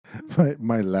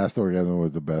My last orgasm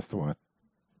was the best one.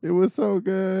 It was so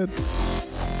good.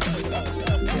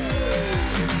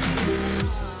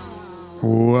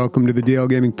 Welcome to the DL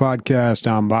Gaming Podcast.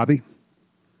 I'm Bobby.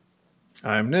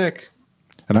 I'm Nick.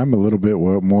 And I'm a little bit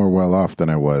more well off than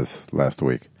I was last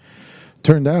week.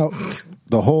 Turned out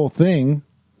the whole thing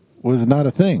was not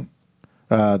a thing.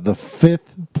 The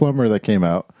fifth plumber that came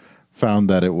out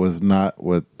found that it was not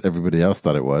what everybody else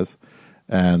thought it was.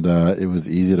 And it was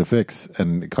easy to fix.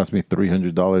 And it cost me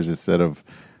 $300 instead of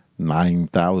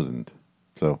 $9,000.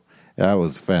 So that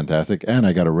was fantastic. And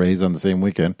I got a raise on the same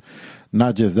weekend.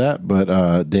 Not just that,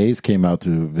 but Days came out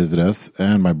to visit us.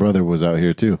 And my brother was out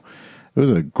here too. It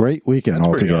was a great weekend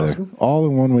altogether. Awesome. All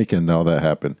in one weekend, all that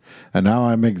happened. And now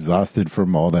I'm exhausted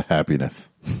from all the happiness.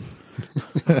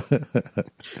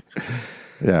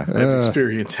 Yeah. I've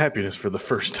experienced happiness for the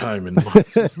first time in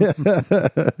months.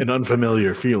 An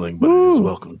unfamiliar feeling, but it is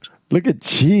welcomed. Look at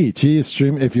Chi. Chi is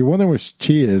streaming. If you're wondering where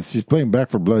Chi is, she's playing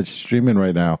Back 4 Blood. She's streaming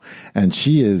right now. And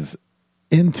she is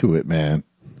into it, man.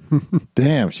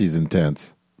 Damn, she's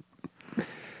intense.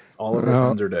 All of her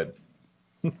friends are dead.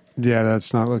 Yeah,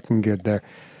 that's not looking good there.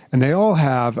 And they all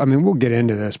have, I mean, we'll get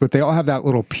into this, but they all have that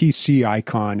little PC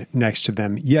icon next to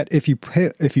them. Yet, if you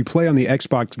play on the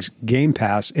Xbox Game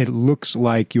Pass, it looks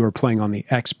like you are playing on the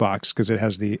Xbox because it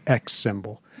has the X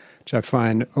symbol, which I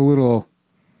find a little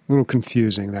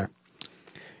confusing there.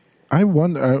 I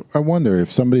wonder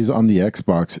if somebody's on the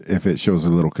Xbox if it shows a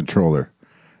little controller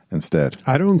instead.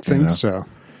 I don't think so.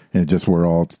 And just we're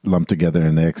all lumped together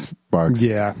in the Xbox.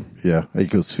 Yeah.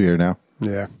 Ecosphere now.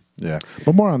 Yeah.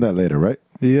 But more on that later, right?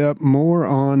 Yep, more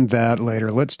on that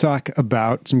later. Let's talk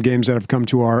about some games that have come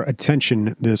to our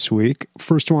attention this week.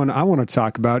 First one I want to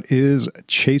talk about is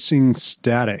Chasing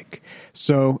Static.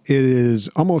 So it is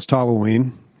almost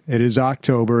Halloween. It is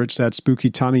October. It's that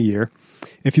spooky time of year.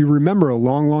 If you remember a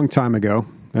long, long time ago,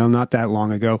 well, not that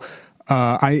long ago,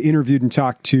 I interviewed and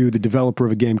talked to the developer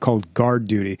of a game called Guard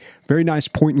Duty. Very nice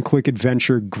point-and-click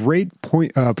adventure. Great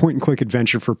point-and-click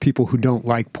adventure for people who don't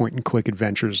like point-and-click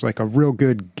adventures, like a real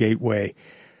good gateway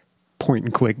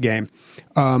point-and-click game.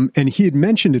 And he had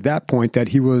mentioned at that point that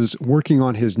he was working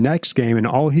on his next game, and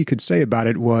all he could say about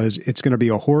it was it's going to be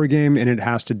a horror game, and it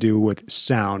has to do with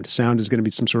sound. Sound is going to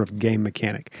be some sort of game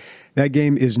mechanic. That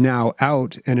game is now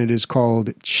out, and it is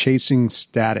called Chasing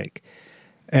Static.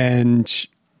 And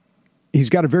he's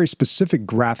got a very specific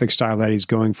graphic style that he's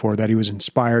going for, that he was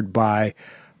inspired by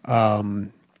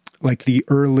like the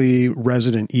early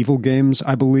Resident Evil games,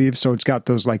 I believe. So it's got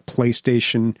those like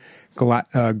PlayStation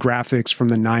graphics from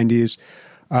the 90s.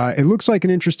 It looks like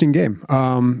an interesting game.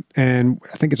 And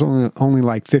I think it's only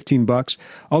like $15.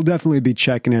 I'll definitely be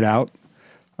checking it out.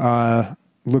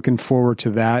 Looking forward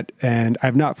to that. And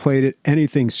I've not played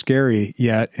anything scary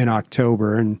yet in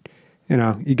October. And, you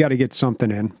know, you got to get something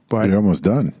in. But you're almost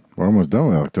done. We're almost done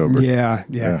with October. Yeah.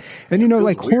 And, you know,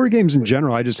 like horror games in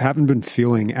general, I just haven't been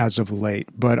feeling as of late.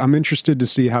 But I'm interested to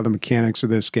see how the mechanics of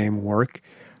this game work.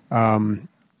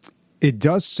 It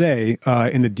does say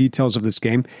in the details of this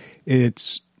game,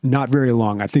 it's not very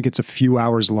long. I think it's a few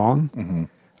hours long.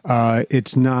 Mm-hmm.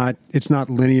 It's not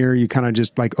linear. You kind of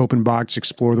just like open box,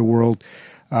 explore the world.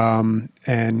 And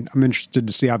I'm interested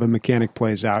to see how the mechanic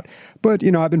plays out. But,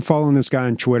 you know, I've been following this guy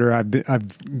on Twitter. I've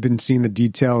been seeing the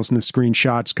details and the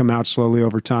screenshots come out slowly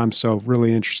over time. So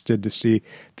really interested to see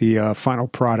the final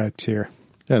product here.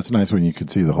 Yeah, it's nice when you can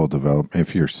see the whole development.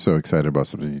 If you're so excited about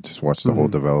something, you just watch the whole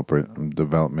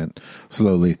development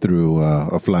slowly through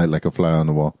a fly on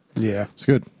the wall. Yeah. It's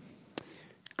good.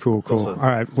 Cool. All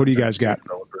right. What do you guys got?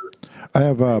 I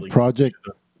have a project.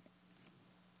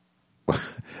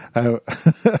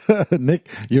 Nick,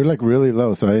 you're like really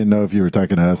low, so I didn't know if you were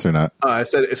talking to us or not. I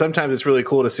said sometimes it's really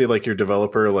cool to see like your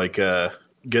developer like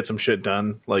get some shit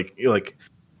done. Like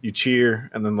you cheer,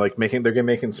 and then like they're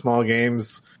making small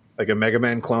games like a Mega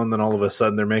Man clone. Then all of a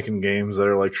sudden they're making games that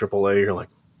are like AAA. You're like,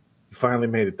 you finally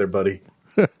made it there, buddy.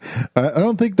 I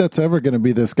don't think that's ever going to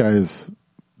be this guy's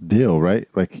deal, right?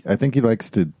 Like I think he likes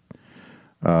to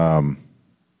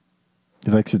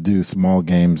do small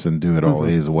games and do it all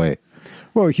his way.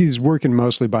 Well, he's working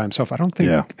mostly by himself. I don't think.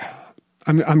 Yeah.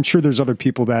 I'm sure there's other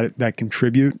people that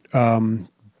contribute,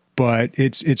 but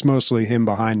it's mostly him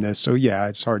behind this. So yeah,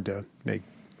 it's hard to make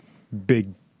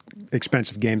big,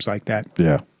 expensive games like that.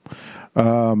 Yeah.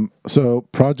 So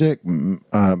Project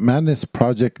Madness,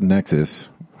 Project Nexus.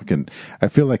 I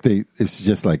feel like it's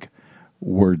just like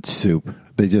word soup.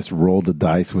 They just roll the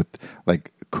dice with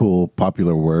like cool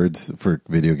popular words for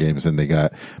video games, and they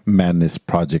got Madness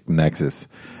Project Nexus.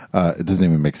 It doesn't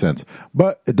even make sense,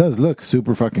 but it does look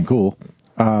super fucking cool.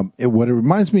 What it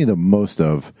reminds me the most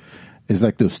of is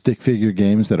like those stick figure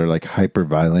games that are like hyper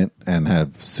violent and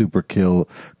have super cool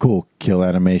kill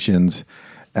animations,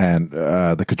 and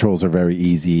the controls are very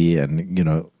easy, and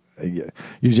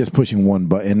you're just pushing one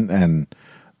button and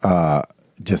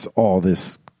just all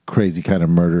this crazy kind of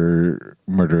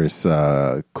murderous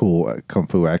cool kung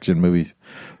fu action movie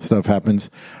stuff happens.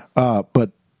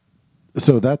 But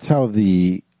so that's how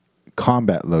the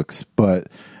combat looks, but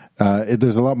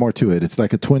there's a lot more to it. It's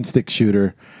like a twin stick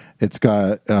shooter. It's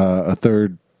got a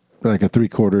third, like a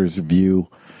 3/4 view,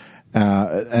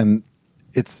 and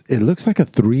it looks like a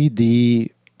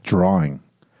 3D drawing.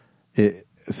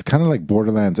 It's kind of like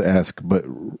Borderlands-esque, but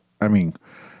I mean,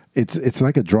 it's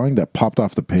like a drawing that popped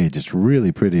off the page. It's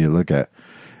really pretty to look at.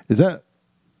 Is that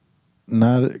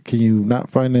not? Can you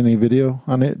not find any video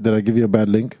on it? Did I give you a bad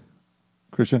link,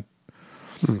 Christian?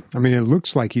 I mean, it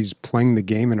looks like he's playing the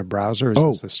game in a browser. Is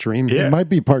this a stream? Yeah. It might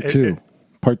be part two.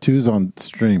 Part 2's on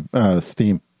Steam.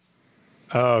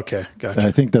 Oh, okay. Gotcha.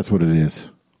 I think that's what it is.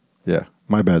 Yeah,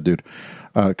 my bad, dude.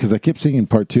 Because I kept seeing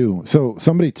part 2. So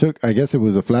somebody took, I guess it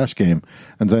was a Flash game,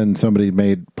 and then somebody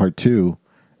made part 2,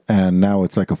 and now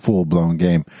it's like a full-blown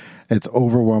game. It's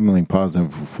overwhelmingly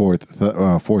positive for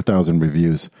 4,000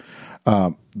 reviews.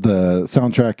 The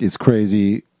soundtrack is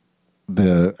crazy.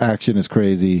 The action is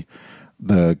crazy.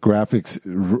 The graphics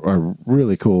are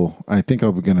really cool. I think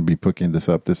I'm going to be picking this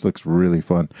up. This looks really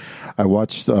fun. I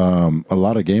watched a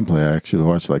lot of gameplay. I actually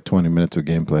watched like 20 minutes of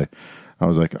gameplay. I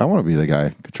was like, I want to be the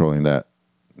guy controlling that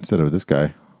instead of this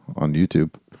guy on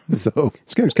YouTube. So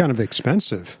This game's kind of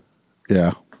expensive.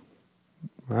 yeah.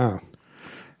 Wow.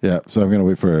 Yeah, so I'm going to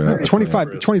wait for...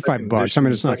 25 bucks. I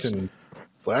mean, it's not...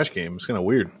 Flash game. It's kind of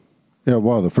weird. Yeah,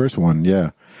 well, the first one,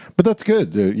 yeah. But that's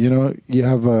good. You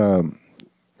have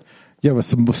a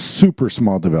super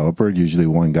small developer, usually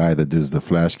one guy that does the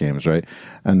Flash games, right?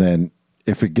 And then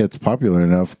if it gets popular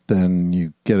enough, then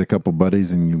you get a couple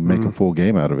buddies and you make a full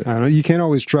game out of it. I don't know. You can't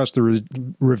always trust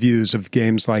the reviews of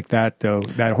games like that, though.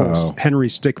 That whole Henry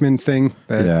Stickmin thing.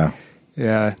 Yeah.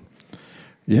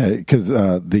 Yeah, because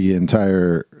the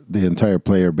entire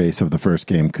player base of the first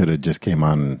game could have just came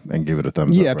on and give it a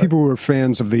thumbs up. Yeah, people who were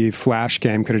fans of the Flash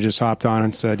game could have just hopped on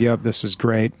and said, yep, this is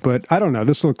great. But I don't know.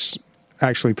 This looks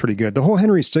actually pretty good. The whole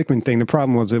Henry Stickmin thing, the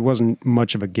problem was it wasn't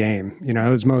much of a game. It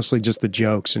was mostly just the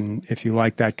jokes. And if you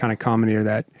like that kind of comedy or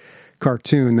that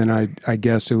cartoon, then I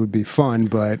guess it would be fun.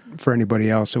 But for anybody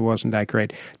else, it wasn't that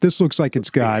great. This looks like it's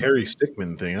got... Harry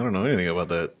Stickmin thing. I don't know anything about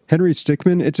that. Henry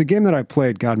Stickmin, it's a game that I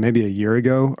played, maybe a year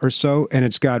ago or so, and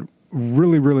it's got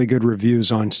really, really good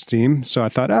reviews on Steam. So I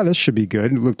thought, this should be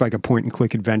good. It looked like a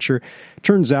point-and-click adventure.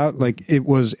 Turns out, like, it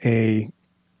was a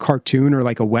cartoon or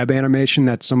like a web animation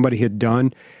that somebody had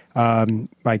done,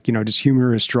 just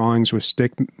humorous drawings with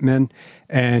stickmen,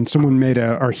 and someone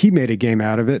he made a game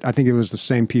out of it. I think it was the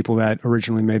same people that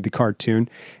originally made the cartoon,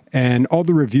 and all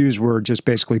the reviews were just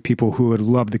basically people who had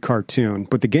loved the cartoon,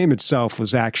 but the game itself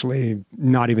was actually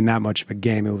not even that much of a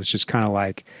game. It was just kind of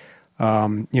like,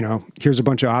 here's a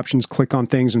bunch of options, click on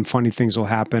things and funny things will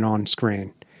happen on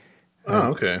screen.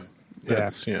 Oh, okay.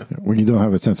 Yeah. When you don't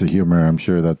have a sense of humor, I'm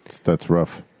sure that's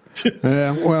rough.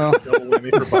 Yeah, well, Don't win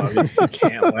me for Bobby. He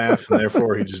can't laugh, and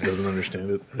therefore he just doesn't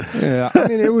understand it. yeah. I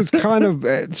mean, it was kind of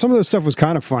some of the stuff was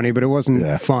kind of funny, but it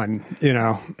wasn't fun.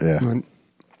 Yeah. Yeah.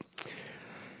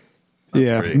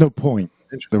 great. No point.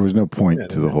 There was no point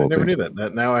to the whole thing. I never knew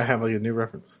that. Now I have like a new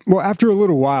reference. Well, after a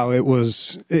little while,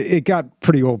 it got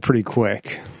pretty old pretty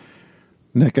quick.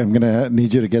 Nick, I'm going to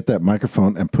need you to get that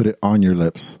microphone and put it on your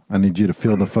lips. I need you to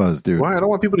feel the fuzz, dude. Why? I don't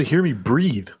want people to hear me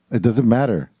breathe. It doesn't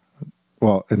matter.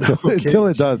 Well, until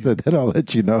it does, then I'll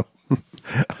let you know.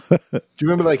 Do you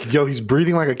remember, like, he's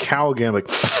breathing like a cow again, like.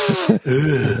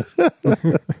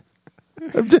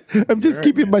 I'm just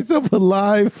keeping myself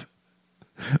alive.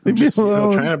 Leave me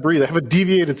alone. Trying to breathe. I have a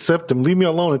deviated septum. Leave me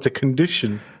alone. It's a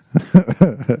condition.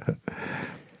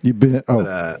 You've been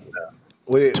Total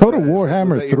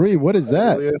Warhammer 3. What is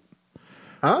that?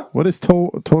 Huh? What is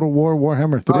Total War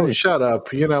Warhammer 3? Oh, shut up.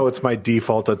 It's my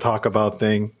default to talk about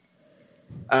thing.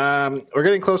 We're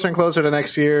getting closer and closer to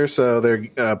next year, so they're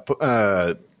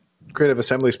Creative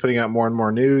Assembly is putting out more and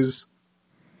more news.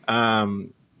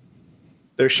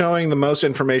 They're showing the most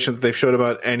information that they've showed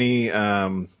about any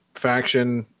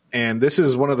faction, and this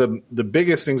is one of the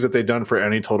biggest things that they've done for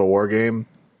any Total War game.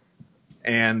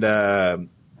 And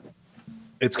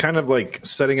it's kind of like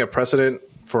setting a precedent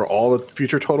for all the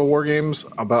future Total War games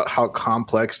about how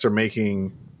complex they're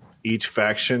making each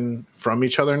faction from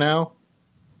each other now.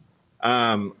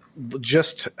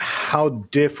 Just how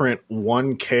different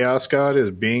one Chaos God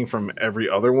is being from every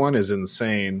other one is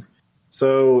insane.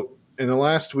 So in the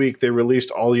last week, they released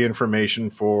all the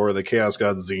information for the Chaos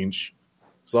God Tzeentch.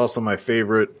 He's also my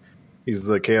favorite. He's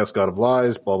the Chaos God of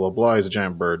Lies, blah, blah, blah. He's a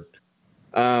giant bird.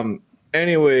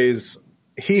 Anyways,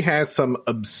 he has some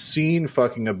obscene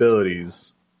fucking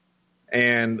abilities.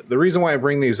 And the reason why I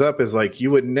bring these up is like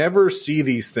you would never see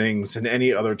these things in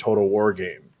any other Total War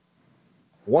game.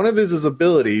 One of his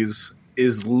abilities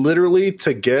is literally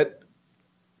to get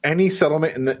any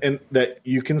settlement that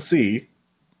you can see,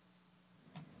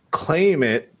 claim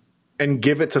it, and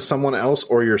give it to someone else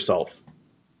or yourself.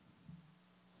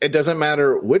 It doesn't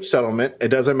matter which settlement. It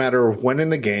doesn't matter when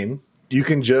in the game. You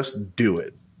can just do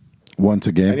it. Once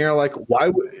again. And you're like, why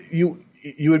would you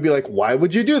would be like, why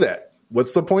would you do that?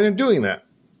 What's the point of doing that?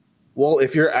 Well,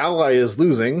 if your ally is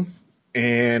losing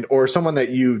or someone that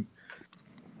you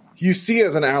see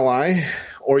as an ally,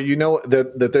 or you know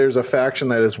that there's a faction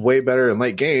that is way better in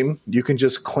late game, you can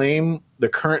just claim the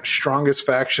current strongest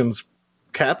faction's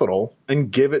capital and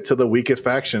give it to the weakest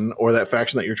faction or that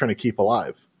faction that you're trying to keep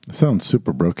alive. It sounds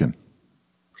super broken.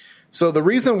 So the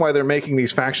reason why they're making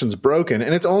these factions broken,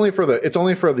 and it's only for the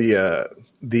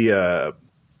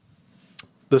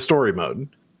story mode.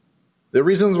 The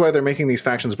reasons why they're making these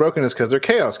factions broken is because they're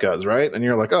chaos gods, right? And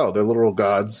you're like, oh, they're literal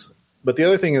gods. But the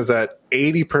other thing is that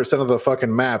 80% of the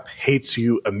fucking map hates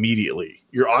you immediately.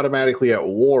 You're automatically at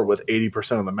war with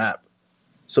 80% of the map.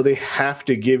 So they have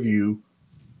to give you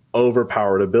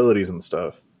overpowered abilities and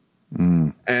stuff.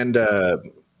 And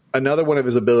another one of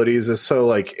his abilities is, so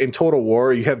like in Total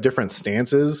War, you have different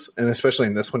stances. And especially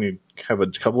in this one, you have a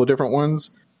couple of different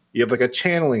ones. You have like a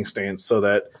channeling stance so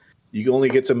that you only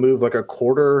get to move like a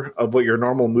quarter of what your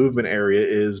normal movement area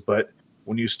is. But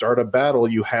when you start a battle,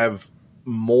 you have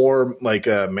more like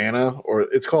mana, or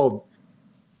it's called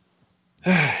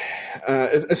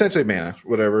essentially mana,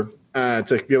 whatever,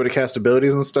 to be able to cast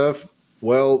abilities and stuff.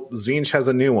 Well, Tzeentch has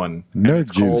a new one. Nerd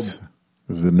Juice.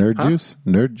 Is it Nerd Juice?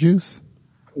 Nerd Juice?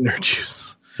 Nerd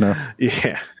Juice. No.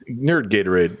 Yeah. Nerd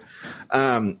Gatorade.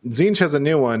 Tzeentch has a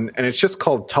new one, and it's just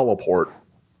called Teleport.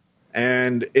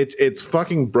 And it's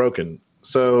fucking broken.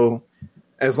 So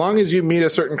as long as you meet a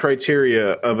certain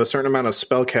criteria of a certain amount of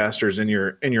spellcasters in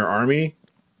your army,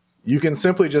 you can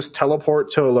simply just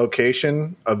teleport to a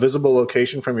location, a visible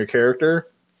location from your character,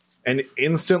 and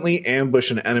instantly ambush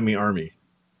an enemy army.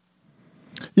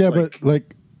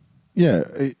 Yeah,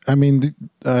 I mean,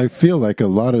 I feel like a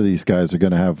lot of these guys are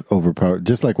going to have overpowered,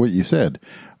 just like what you said.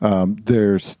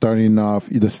 They're starting off,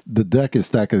 the deck is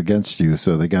stacked against you,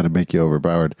 so they got to make you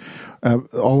overpowered.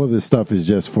 All of this stuff is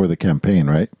just for the campaign,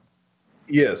 right?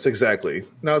 Yes, exactly.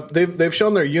 Now, they've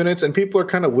shown their units, and people are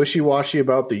kind of wishy-washy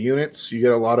about the units. You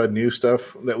get a lot of new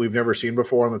stuff that we've never seen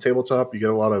before on the tabletop. You get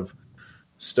a lot of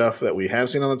stuff that we have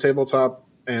seen on the tabletop,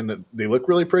 and they look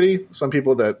really pretty. Some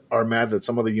people that are mad that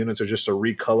some of the units are just a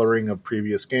recoloring of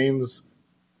previous games,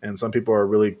 and some people are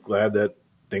really glad that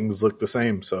things look the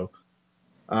same. So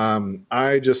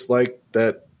I just like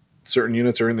that certain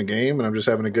units are in the game, and I'm just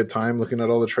having a good time looking at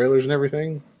all the trailers and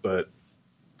everything, but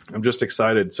I'm just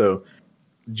excited. So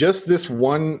just this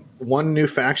one new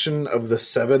faction of the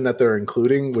 7 that they're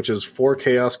including, which is 4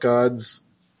 Chaos Gods,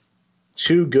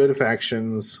 2 good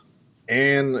factions,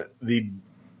 and the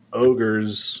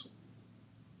ogres,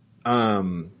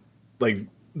 like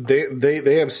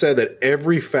they have said that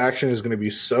every faction is going to be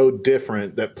so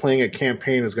different that playing a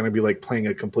campaign is going to be like playing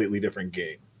a completely different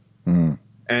game. And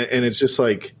it's just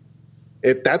like,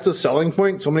 if that's a selling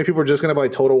point, so many people are just going to buy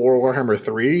Total War Warhammer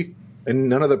 3 and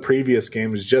none of the previous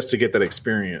games just to get that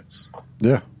experience.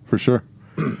 Yeah, for sure.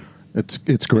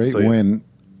 It's great when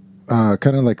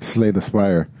kind of like Slay the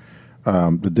Spire,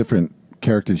 the different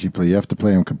characters you play, you have to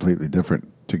play them completely different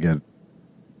to get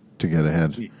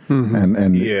ahead.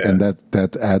 And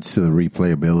that adds to the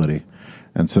replayability.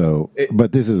 And so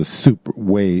but this is a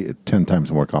way 10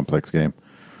 times more complex game.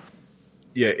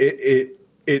 Yeah,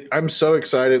 I'm so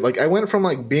excited. Like, I went from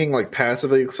like being like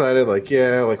passively excited, like,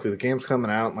 yeah, like the game's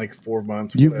coming out in like 4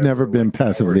 months. You've never been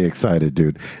passively excited,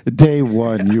 dude. Day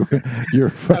one, you're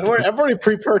fucking... I've already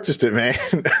pre-purchased it, man.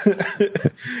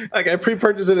 Like, I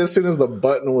pre-purchased it as soon as the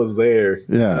button was there.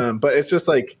 Yeah. But it's just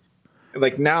like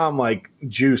now I'm like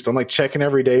juiced. I'm like checking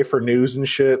every day for news and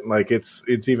shit. Like it's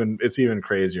even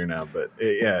crazier now. But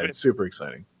it's super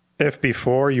exciting. If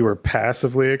before you were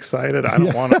passively excited, I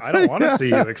don't want to see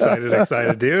you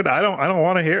excited, dude. I don't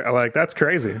want to hear, like, that's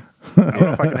crazy. I don't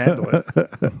know if I can handle it.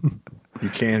 You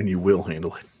can and you will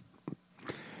handle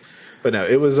it. But no,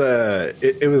 it was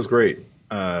great.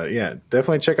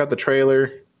 Definitely check out the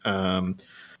trailer.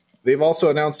 They've also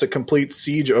announced a complete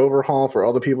Siege overhaul for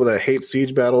all the people that hate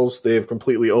Siege battles. They've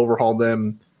completely overhauled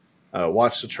them.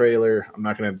 Watch the trailer. I'm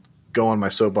not going to go on my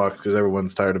soapbox because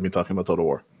everyone's tired of me talking about Total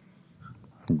War.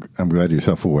 I'm glad you're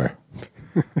self-aware.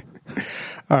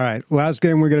 All right. Last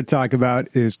game we're going to talk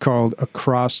about is called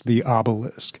Across the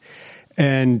Obelisk.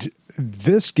 And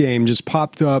this game just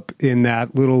popped up in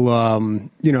that little,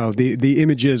 the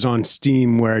images on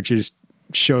Steam where it just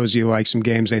shows you like some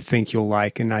games they think you'll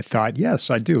like. And I thought, yes,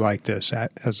 I do like this.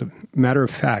 As a matter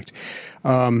of fact,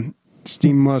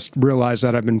 Steam must realize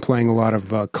that I've been playing a lot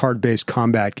of card-based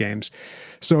combat games.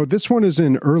 So this one is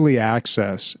in early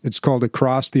access. It's called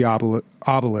Across the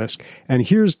Obelisk. And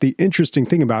here's the interesting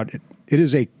thing about it. It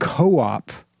is a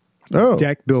co-op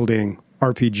deck building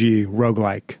RPG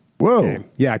roguelike. Whoa. Game.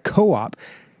 Yeah, co-op.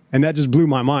 And that just blew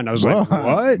my mind. I was like,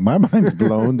 what? My mind's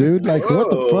blown, dude. Like, what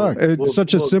the fuck? It's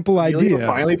such a simple idea.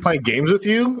 Finally playing games with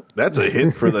you? That's a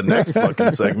hit for the next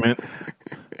fucking segment.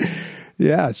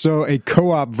 Yeah, so a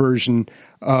co-op version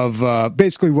of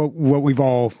basically what we've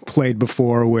all played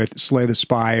before with Slay the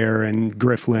Spire and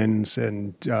Grifflins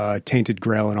and Tainted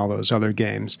Grail and all those other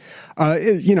games.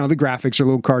 The graphics are a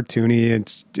little cartoony.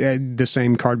 It's the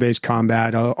same card-based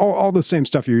combat, all the same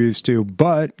stuff you're used to,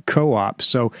 but co-op.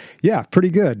 So, yeah, pretty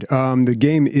good. The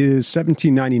game is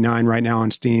 $17.99 right now on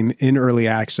Steam in early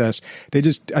access.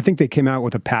 I think they came out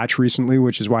with a patch recently,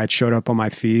 which is why it showed up on my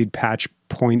feed, patch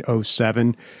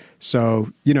 0.07.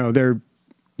 So,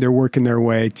 they're working their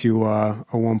way to a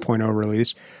 1.0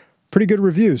 release. Pretty good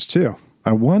reviews, too.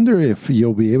 I wonder if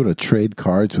you'll be able to trade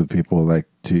cards with people like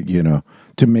to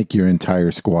make your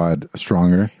entire squad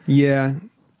stronger. Yeah.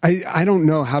 I don't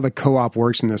know how the co-op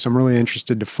works in this. I'm really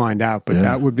interested to find out, but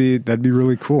that'd be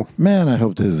really cool. Man, I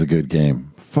hope this is a good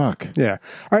game. Fuck. Yeah.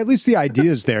 Or at least the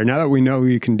idea's there. Now that we know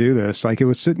you can do this, like it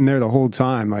was sitting there the whole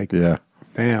time. Like,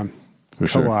 bam, for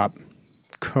co-op. Sure.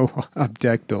 Co-op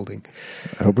deck building.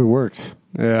 I hope it works.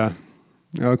 Yeah.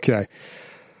 Okay.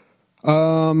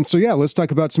 Let's talk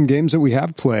about some games that we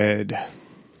have played.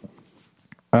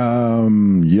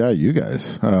 You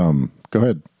guys. Go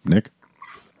ahead, Nick.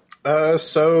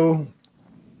 So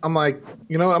I'm like,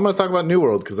 I'm going to talk about New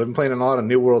World because I've been playing a lot of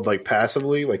New World like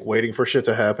passively, like waiting for shit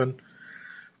to happen.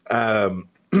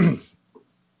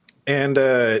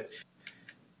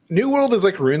 New World is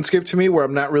like RuneScape to me, where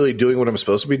I'm not really doing what I'm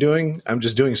supposed to be doing. I'm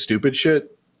just doing stupid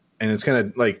shit. And it's kind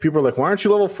of like, people are like, why aren't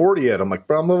you level 40 yet? I'm like,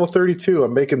 bro, I'm level 32.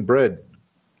 I'm making bread.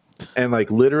 And like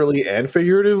literally and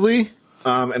figuratively.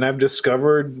 And I've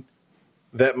discovered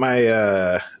that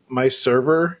my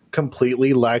server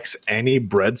completely lacks any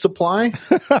bread supply.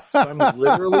 So I'm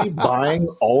literally buying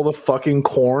all the fucking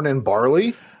corn and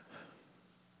barley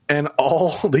and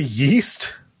all the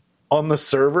yeast on the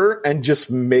server and just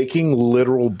making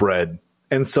literal bread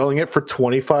and selling it for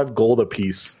 25 gold a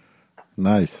piece.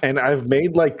 Nice. And I've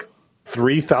made like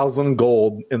 3,000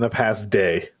 gold in the past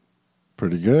day.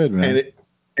 Pretty good, man.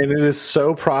 And it is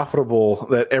so profitable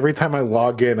that every time I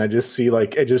log in, I just see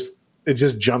like it just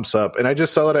jumps up. And I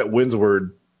just sell it at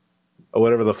Windsward or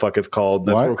whatever the fuck it's called.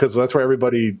 Because that's where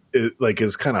everybody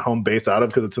is kind of home based out of,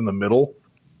 because it's in the middle.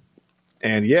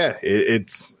 And yeah,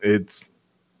 it's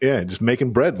just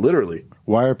making bread, literally.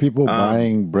 Why are people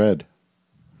buying bread?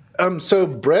 So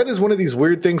bread is one of these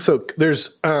weird things. So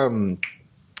there's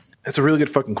that's a really good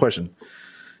fucking question.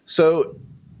 So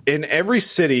in every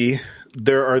city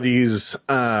there are these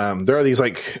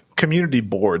like community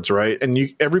boards, right?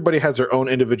 And everybody has their own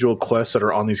individual quests that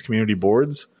are on these community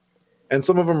boards. And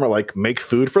some of them are like make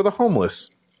food for the homeless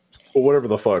or whatever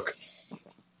the fuck.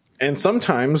 And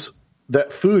sometimes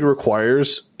that food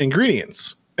requires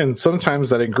ingredients. And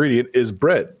sometimes that ingredient is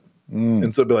bread.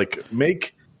 And so it'd be like,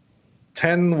 make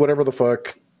 10 whatever the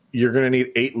fuck, you're going to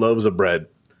need 8 loaves of bread.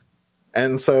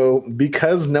 And so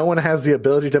because no one has the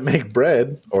ability to make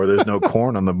bread, or there's no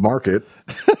corn on the market,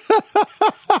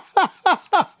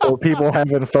 or people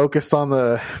haven't focused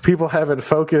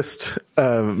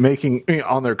making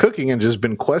on their cooking and just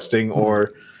been questing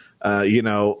or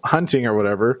hunting or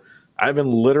whatever, I've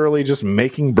been literally just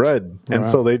making bread. And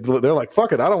so they're like,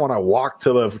 fuck it, I don't want to walk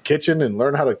to the kitchen and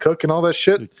learn how to cook and all that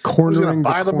shit. Cornering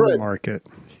the corn market.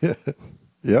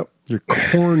 Yep. You're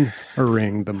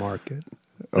cornering the market.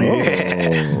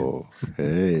 Oh,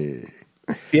 hey.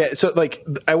 Yeah, so like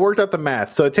I worked out the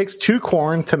math. So it takes 2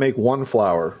 corn to make 1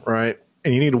 flour, right?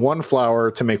 And you need 1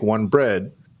 flour to make 1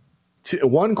 bread.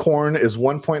 1 corn is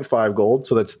 1.5 gold,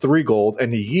 so that's 3 gold,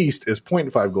 and the yeast is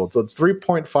 0.5 gold, so it's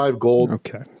 3.5 gold.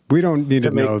 Okay, we don't need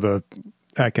to know the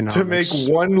economics. To make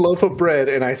 1 loaf of bread,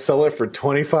 and I sell it for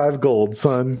 25 gold,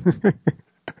 son.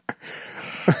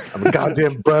 I'm a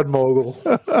goddamn bread mogul.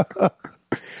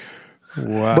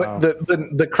 Wow. But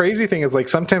the crazy thing is, like,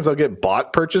 sometimes I'll get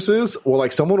bot purchases, or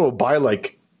like someone will buy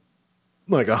like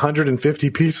 150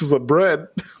 pieces of bread,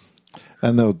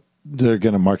 and they're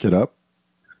gonna mark it up.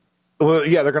 Well,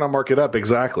 yeah, they're gonna mark it up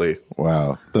exactly.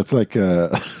 Wow, that's like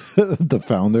the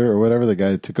founder or whatever, the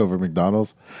guy that took over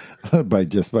McDonald's, by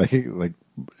like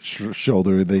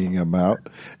shouldering him out.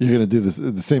 You're gonna do this.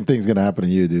 The same thing's gonna happen to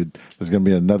you, dude. There's gonna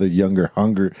be another younger,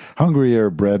 hungrier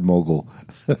bread mogul.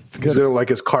 He's gonna like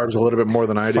his carbs a little bit more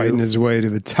than I do. Fighting his way to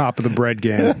the top of the bread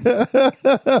game.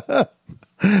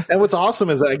 And what's awesome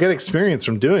is that I get experience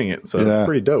from doing it, so it's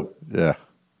pretty dope. Yeah,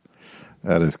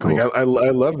 that is cool. Like I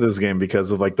love this game because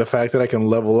of like the fact that I can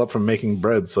level up from making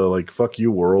bread. So like, fuck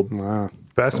you, world. Wow.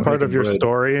 Best part of your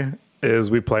story is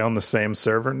we play on the same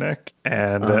server, Nick,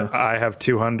 and I have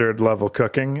 200 level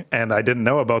cooking, and I didn't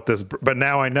know about this, but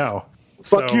now I know.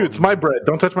 Fuck you! It's my bread.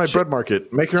 Don't touch my bread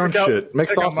market. Make your own shit. Make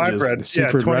sausages. My bread. Yeah,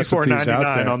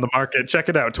 $24.99 on the market. Check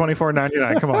it out.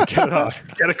 $24.99. Come on, get it off.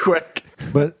 Get it quick.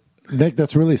 But Nick,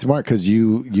 that's really smart because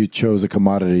you chose a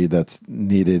commodity that's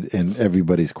needed in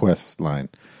everybody's quest line,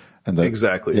 and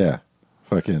exactly. Yeah,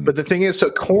 fucking. But the thing is, so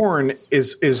corn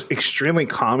is extremely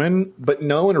common, but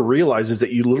no one realizes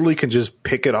that you literally can just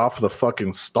pick it off the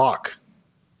fucking stalk.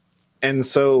 And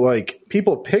so, like,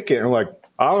 people pick it and are like,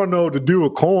 I don't know what to do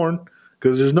with corn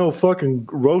because there's no fucking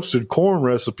roasted corn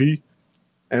recipe.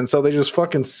 And so they just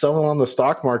fucking sell it on the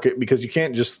stock market because you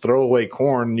can't just throw away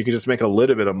corn. You can just make a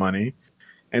little bit of money.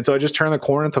 And so I just turn the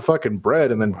corn into fucking bread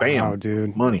and then bam,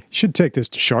 dude. Money. You should take this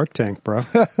to Shark Tank, bro.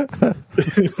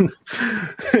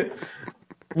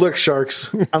 Look,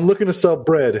 sharks, I'm looking to sell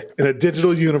bread in a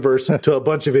digital universe to a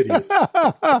bunch of idiots.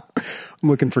 I'm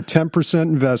looking for 10%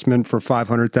 investment for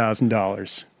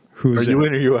 $500,000. Who's Are you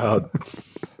in or you out?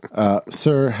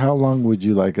 Sir, how long would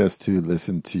you like us to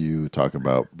listen to you talk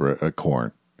about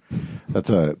corn? That's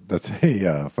a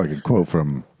fucking quote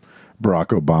from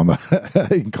Barack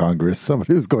Obama in Congress.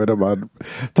 Somebody was going about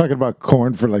talking about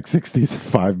corn for like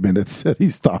 65 minutes, and he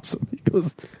stops him. He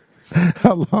goes,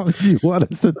 "How long do you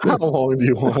want us to? How long do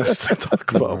you want us to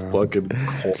talk about fucking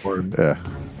corn?" Yeah.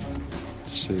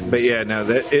 Jeez. But yeah, no,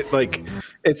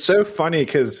 it's so funny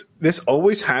because this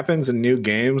always happens in new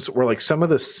games where like some of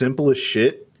the simplest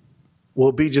shit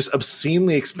will be just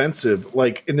obscenely expensive.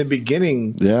 Like in the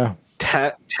beginning, Yeah.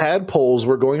 tadpoles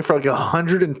were going for like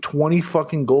 120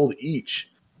 fucking gold each.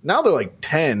 Now they're like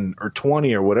 10 or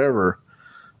 20 or whatever.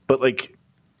 But like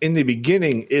in the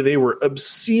beginning, they were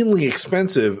obscenely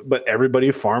expensive, but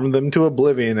everybody farmed them to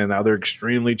oblivion, and now they're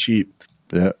extremely cheap.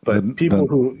 Yeah. But people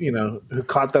who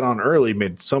caught that on early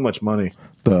made so much money.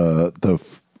 The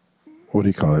what do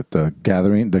you call it? The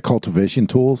gathering, the cultivation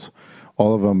tools,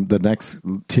 all of them. The next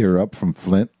tier up from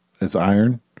flint is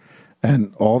iron.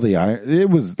 And all the iron, it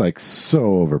was like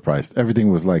so overpriced. Everything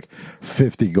was like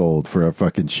 50 gold for a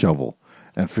fucking shovel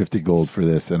and 50 gold for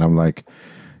this. And I'm like,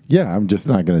 yeah, I'm just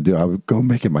not going to do it. I would go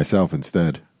make it myself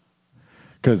instead.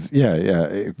 Because,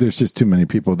 there's just too many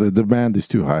people. The demand is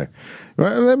too high.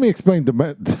 Well, let me explain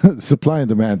supply and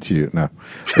demand to you.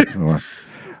 No.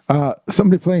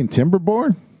 Somebody playing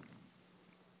Timberborn?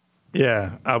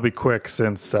 Yeah, I'll be quick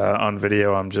since on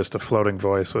video I'm just a floating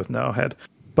voice with no head.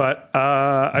 But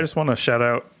I just want to shout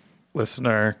out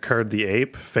listener Curd the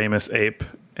Ape, famous ape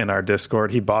in our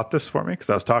Discord. He bought this for me because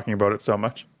I was talking about it so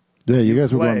much. Yeah, you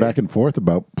guys were going back and forth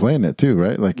about playing it too,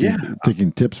 right? Like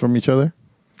taking tips from each other?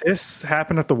 This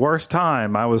happened at the worst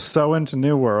time. I was so into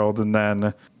New World, and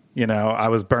then, I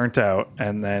was burnt out,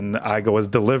 and then I was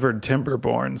delivered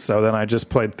Timberborn. So then I just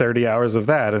played 30 hours of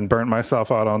that and burnt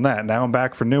myself out on that. Now I'm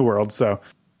back for New World, so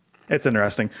it's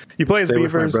interesting. You play as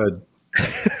beavers.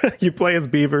 You play as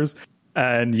beavers,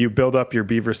 and you build up your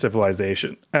beaver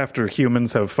civilization after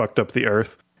humans have fucked up the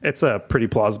earth. It's a pretty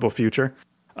plausible future.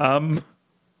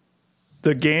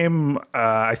 The game,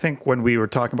 I think when we were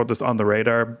talking about this on the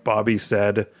radar, Bobby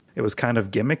said it was kind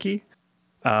of gimmicky.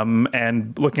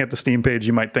 And looking at the Steam page,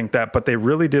 you might think that, but they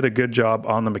really did a good job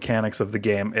on the mechanics of the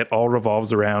game. It all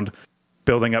revolves around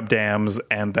building up dams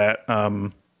and that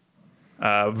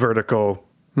vertical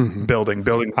building.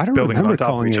 I don't remember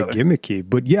calling it gimmicky,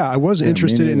 but yeah, I was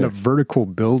interested in the vertical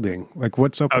building. Like,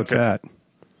 what's up with that?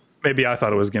 Maybe I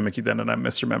thought it was gimmicky then, and I'm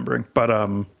misremembering. But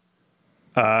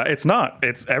it's not.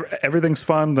 It's everything's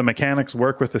fun. The mechanics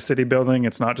work with the city building.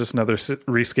 It's not just another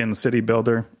reskin city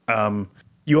builder.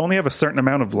 You only have a certain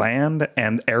amount of land,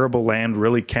 and arable land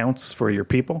really counts for your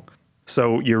people.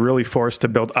 So you're really forced to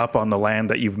build up on the land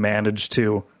that you've managed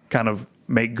to kind of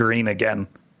make green again.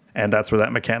 And that's where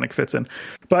that mechanic fits in.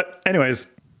 But anyways,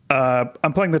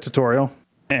 I'm playing the tutorial,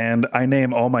 and I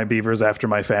name all my beavers after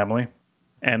my family.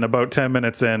 And about 10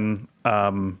 minutes in,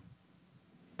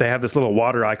 they have this little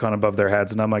water icon above their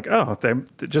heads, and I'm like, oh, they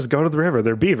just go to the river.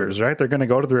 They're beavers, right? They're going to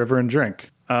go to the river and drink.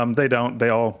 They don't. They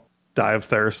all die of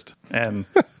thirst, and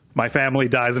my family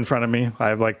dies in front of me. I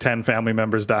have like 10 family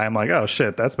members die. I'm like, oh,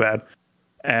 shit, that's bad.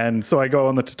 And so I go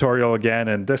on the tutorial again,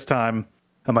 and this time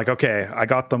I'm like, okay, I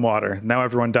got them water. Now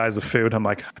everyone dies of food. I'm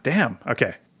like, damn,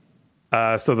 okay.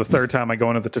 So the third time I go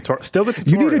into the tutorial, still the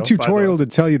tutorial. You need a tutorial to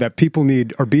tell you that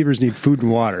beavers need food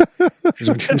and water. Is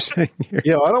what you're saying here.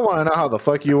 Yeah, I don't want to know how the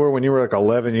fuck you were when you were like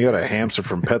 11. You got a hamster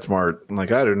from PetSmart.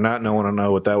 Like, I do not want to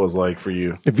know what that was like for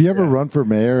you. If you ever run for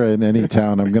mayor in any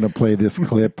town, I'm going to play this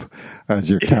clip as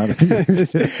you're counting.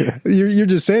 You're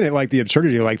just saying it like the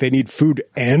absurdity, like they need food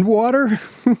and water.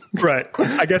 Right.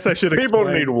 I guess I should explain.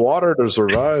 People need water to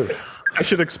survive. I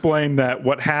should explain that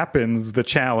what happens, the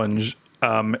challenge,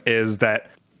 is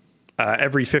that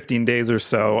every 15 days or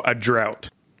so, a drought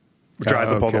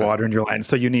dries up all the water in your land.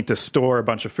 So you need to store a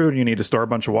bunch of food, and you need to store a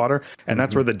bunch of water, and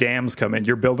that's where the dams come in.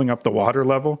 You're building up the water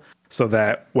level so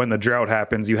that when the drought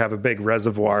happens, you have a big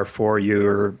reservoir for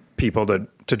your people to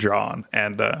draw on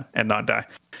and not die.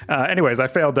 Anyways, I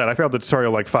failed that. I failed the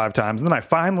tutorial like 5 times, and then I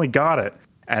finally got it.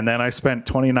 And then I spent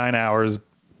 29 hours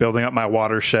building up my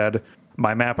watershed.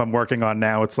 My map I'm working on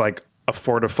now, it's like a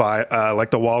fortify,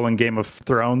 like the wall in Game of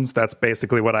Thrones. That's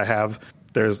basically what I have.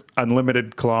 There's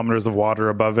unlimited kilometers of water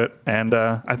above it, and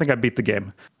I think I beat the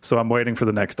game. So I'm waiting for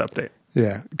the next update.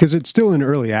 Yeah, because it's still in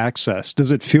early access.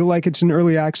 Does it feel like it's in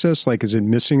early access? Like, is it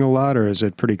missing a lot, or is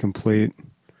it pretty complete?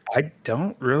 I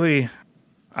don't really.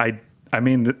 I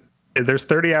mean, there's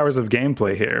 30 hours of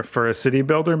gameplay here. For a city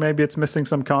builder, maybe it's missing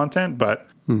some content, but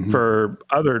for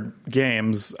other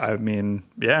games, I mean,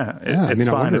 it's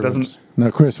fine. It doesn't. Now,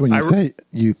 Chris, when you say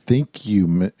you think you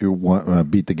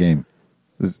beat the game,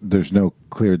 there's no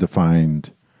clear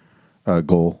defined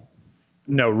goal.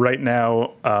 No, right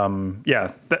now,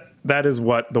 that is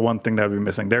what the one thing that would be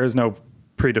missing. There is no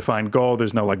predefined goal.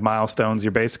 There's no like milestones.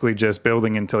 You're basically just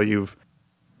building until you've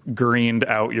greened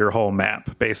out your whole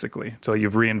map, basically, until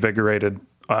you've reinvigorated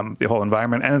the whole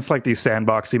environment. And it's like these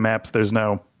sandboxy maps. There's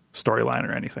no storyline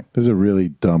or anything. This is a really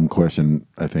dumb question,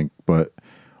 I think, but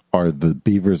are the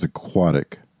beavers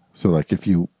aquatic? So, like, if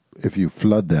you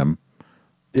flood them,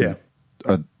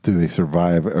 do they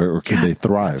survive or can they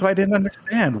thrive? That's what I didn't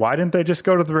understand. Why didn't they just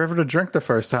go to the river to drink the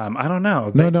first time? I don't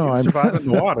know. They survive in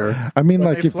the water. I mean,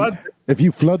 like if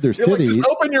you flood their city, just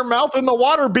open your mouth in the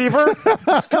water, beaver.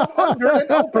 Just go under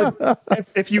and open.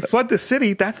 If you flood the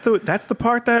city, that's the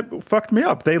part that fucked me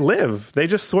up. They live. They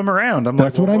just swim around.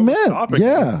 That's what I meant.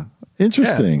 Yeah.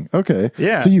 Interesting. Yeah. Okay.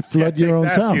 Yeah. So you flood your own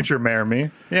town. Future mayor me.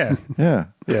 Yeah. Yeah.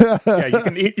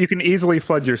 You can easily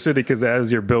flood your city because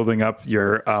as you're building up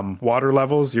your water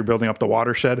levels, you're building up the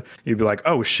watershed. You'd be like,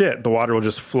 oh shit, the water will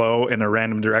just flow in a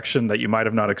random direction that you might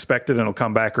have not expected, and it'll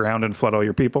come back around and flood all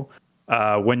your people.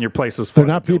 When your place is flooded,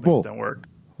 they're not people. Don't work.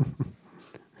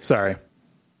 Sorry.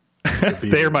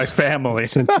 They are my family.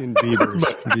 Sentient beavers.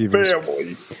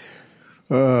 Family.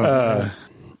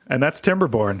 And that's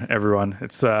Timberborn, everyone.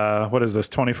 It's what is this?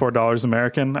 $24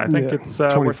 American. I think it's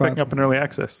worth picking up in early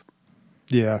access.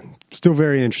 Yeah, still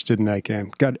very interested in that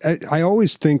game. God, I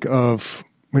always think of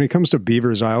when it comes to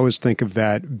beavers. I always think of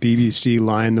that BBC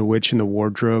Lion, the Witch, and the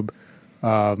Wardrobe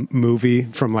movie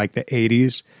from like the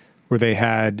 80s, where they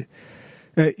had,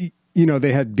 they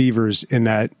had beavers in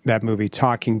that movie,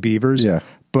 talking beavers. Yeah.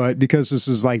 But because this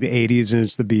is like the 80s and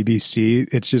it's the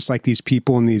BBC, it's just like these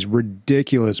people in these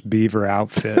ridiculous beaver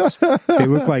outfits. They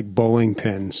look like bowling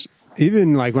pins.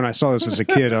 Even like when I saw this as a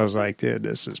kid, I was like, dude,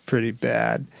 this is pretty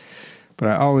bad. But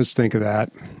I always think of that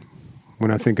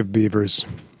when I think of beavers.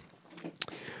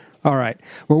 All right.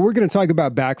 Well, we're going to talk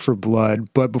about Back 4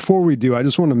 Blood. But before we do, I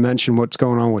just want to mention what's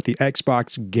going on with the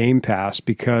Xbox Game Pass,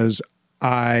 because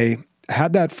I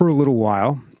had that for a little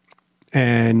while,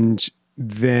 and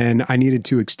then I needed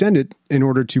to extend it in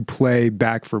order to play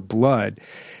Back 4 Blood.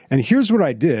 And here's what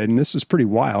I did, and this is pretty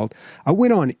wild. I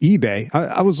went on eBay.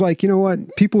 I was like, you know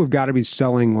what? People have got to be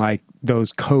selling like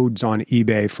those codes on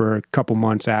eBay for a couple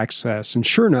months access. And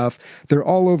sure enough, they're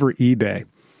all over eBay.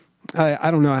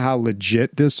 I don't know how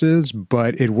legit this is,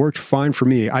 but it worked fine for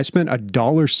me. I spent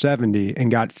 $1.70 and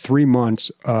got 3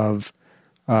 months of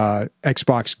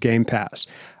Xbox Game Pass.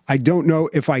 I don't know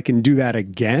if I can do that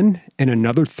again in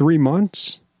another 3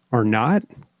 months or not,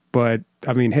 but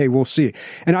I mean, hey, we'll see.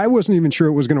 And I wasn't even sure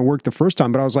it was going to work the first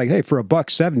time, but I was like, hey, for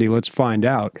 $1.70, let's find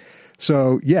out.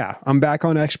 So yeah, I'm back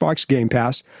on Xbox Game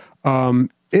Pass. I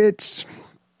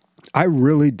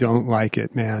really don't like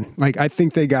it, man. Like, I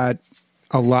think they got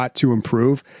a lot to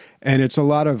improve, and it's a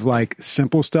lot of like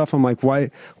simple stuff. I'm like, why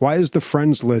is the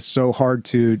friends list so hard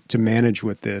to manage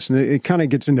with this? And it kind of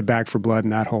gets into Back 4 Blood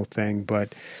and that whole thing,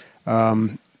 but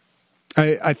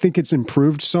I think it's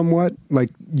improved somewhat. Like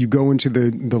you go into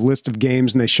the list of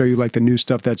games and they show you like the new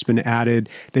stuff that's been added.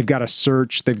 They've got a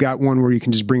search. They've got one where you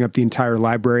can just bring up the entire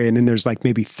library, and then there's like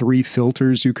maybe 3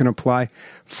 filters you can apply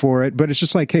for it. But it's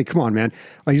just like, hey, come on, man.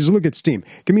 Like just look at Steam.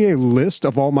 Give me a list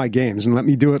of all my games and let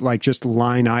me do it like just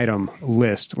line item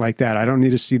list like that. I don't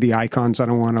need to see the icons. I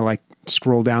don't want to like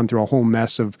scroll down through a whole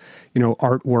mess of,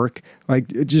 artwork. Like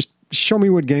just show me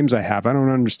what games I have. I don't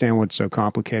understand what's so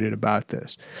complicated about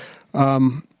this.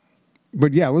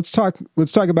 But yeah, let's talk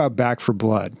about Back 4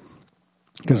 Blood,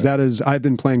 because I've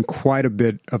been playing quite a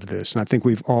bit of this, and I think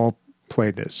we've all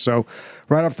played this. So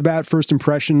right off the bat, first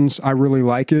impressions, I really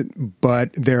like it,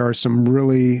 but there are some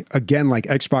really, again, like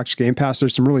Xbox Game Pass,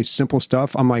 there's some really simple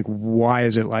stuff. I'm like, why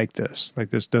is it like this? Like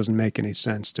this doesn't make any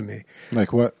sense to me.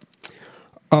 Like what?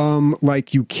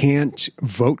 Like you can't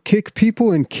vote kick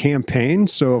people in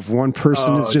campaigns. So if one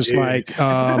person is just like,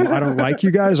 I don't like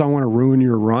you guys, I want to ruin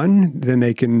your run, then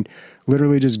they can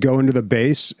literally just go into the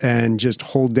base and just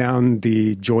hold down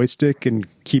the joystick and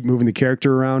keep moving the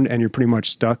character around, and you're pretty much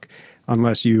stuck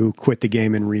unless you quit the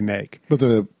game and remake. But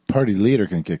the party leader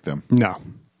can kick them. No.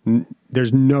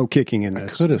 There's no kicking in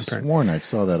this. I could have sworn I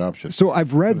saw that option. So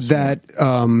I've read that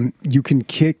you can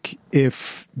kick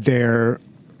if they're...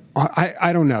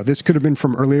 I don't know. This could have been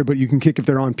from earlier, but you can kick if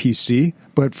they're on PC.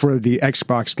 But for the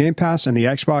Xbox Game Pass and the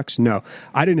Xbox, no.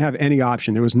 I didn't have any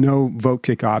option. There was no vote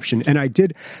kick option. And I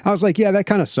was like, yeah, that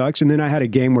kind of sucks. And then I had a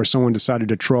game where someone decided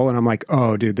to troll, and I'm like,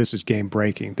 oh, dude, this is game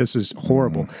breaking. This is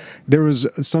horrible. There was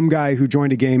some guy who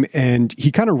joined a game, and he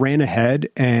kind of ran ahead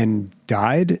and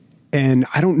died. And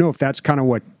I don't know if that's kind of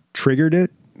what triggered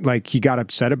it. Like, he got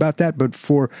upset about that. But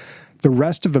for the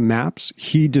rest of the maps,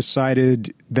 he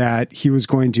decided that he was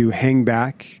going to hang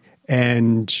back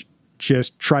and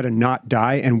just try to not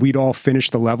die, and we'd all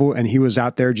finish the level, and he was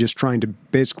out there just trying to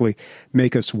basically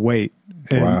make us wait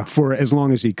for as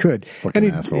long as he could. Fucking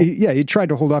and asshole. He tried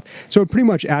to hold off. So it pretty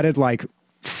much added like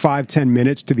 5-10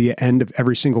 minutes to the end of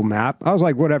every single map. I was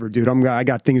like, whatever, dude. I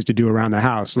got things to do around the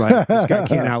house. Like, this guy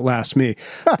can't outlast me.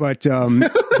 But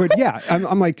yeah,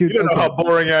 I'm like, dude. You don't know how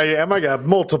boring I am. I got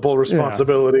multiple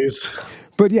responsibilities. Yeah.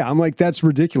 But yeah, I'm like, that's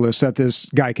ridiculous that this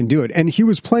guy can do it. And he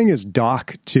was playing as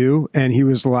Doc too, and he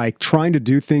was like trying to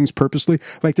do things purposely.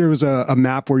 Like there was a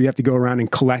map where you have to go around and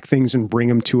collect things and bring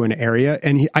them to an area.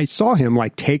 And I saw him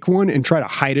like take one and try to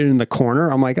hide it in the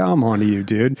corner. I'm like, oh, I'm on to you,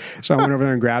 dude. So I went over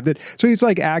there and grabbed it. So he's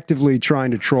like actively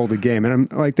trying to troll the game. And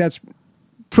I'm like, that's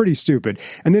pretty stupid.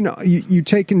 And then you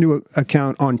take into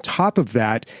account on top of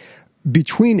that,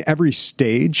 between every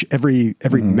stage, every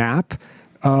map,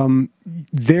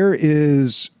 there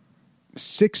is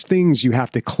 6 things you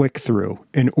have to click through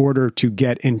in order to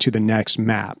get into the next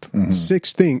map.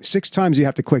 6 things, 6 times you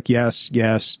have to click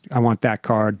yes, I want that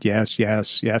card, yes.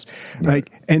 Right.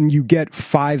 Like, and you get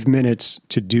 5 minutes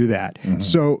to do that.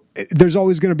 So there's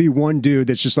always going to be one dude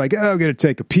that's just like, oh, I'm going to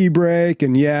take a pee break,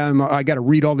 and I got to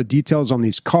read all the details on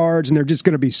these cards, and they're just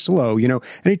going to be slow.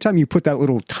 Anytime you put that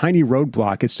little tiny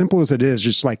roadblock, as simple as it is,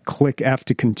 just like click F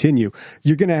to continue,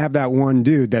 you're going to have that one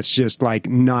dude that's just like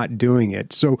not doing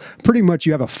it. So pretty much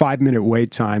you have a 5-minute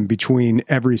wait time between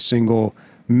every single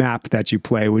map that you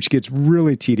play, which gets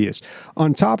really tedious.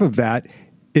 On top of that,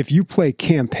 if you play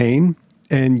campaign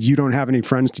and you don't have any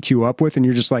friends to queue up with, and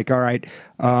you're just like, all right,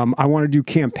 I want to do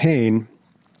campaign,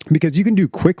 because you can do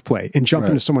quick play and jump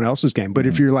into someone else's game. But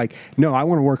if you're like, no, I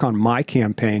want to work on my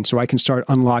campaign so I can start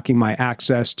unlocking my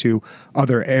access to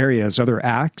other areas, other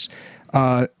acts,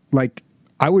 like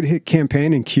I would hit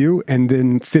campaign and queue, and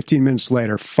then 15 minutes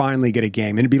later, finally get a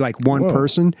game. And it'd be like one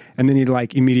person, and then you'd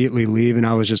like immediately leave, and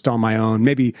I was just on my own.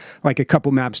 Maybe like a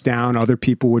couple maps down, other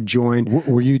people would join.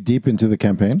 Were you deep into the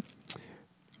campaign?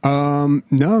 No,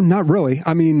 not really.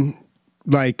 I mean,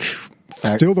 like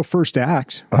still the first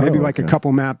act, maybe like a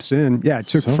couple maps in. Yeah, it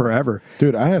took forever.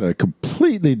 Dude, I had a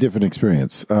completely different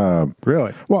experience.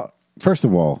 Really? Well, first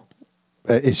of all,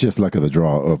 it's just luck of the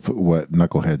draw of what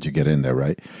knuckleheads you get in there,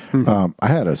 right? I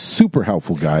had a super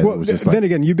helpful guy that was just like... Then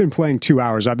again, you've been playing 2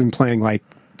 hours. I've been playing like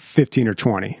 15 or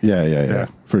 20. Yeah,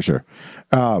 for sure.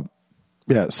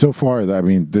 Yeah, so far, I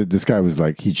mean, this guy was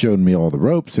like, he showed me all the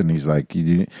ropes, and he's like, do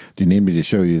you need me to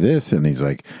show you this? And he's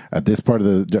like, at this part of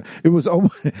the... It was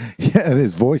almost... Yeah, and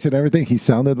his voice and everything, he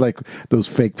sounded like those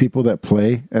fake people that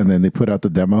play, and then they put out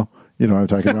the demo. You know what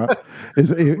I'm talking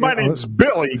about? My name's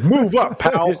Billy. Move up,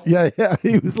 pal. Yeah.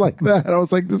 He was like that. I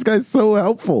was like, this guy's so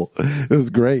helpful. It was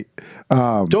great.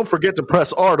 Don't forget to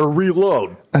press R to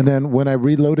reload. And then when I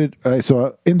reloaded,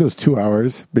 so in those 2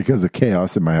 hours, because of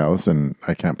chaos in my house and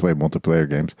I can't play multiplayer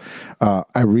games,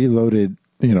 I reloaded,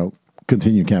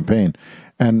 continue campaign.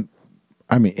 And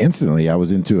I mean, instantly I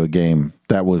was into a game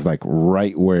that was like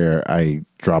right where I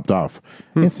dropped off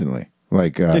instantly.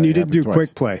 Like, And you it did happened do twice.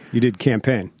 quick play. You did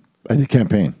campaign. I did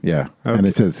campaign, yeah, Okay. and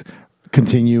it says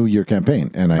continue your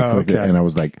campaign, and I clicked it, okay. and I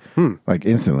was like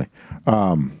instantly.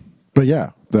 But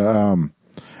yeah, and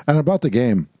about the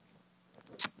game,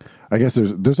 I guess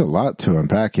there's a lot to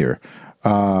unpack here.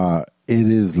 It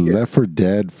is Left 4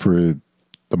 Dead for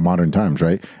the modern times,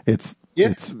 right? It's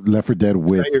Left 4 Dead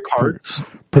with Got your cards,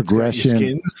 progression, it's got your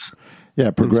skins, yeah,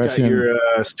 it's progression. got your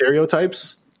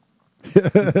stereotypes.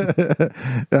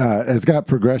 It's got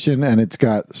progression and it's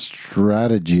got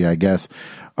strategy, I guess.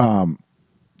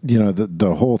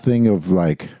 The whole thing of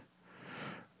like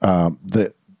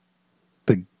the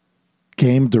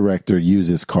game director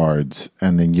uses cards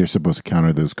and then you're supposed to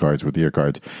counter those cards with your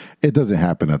cards. It doesn't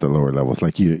happen at the lower levels.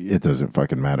 Like it doesn't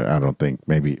fucking matter. I don't think.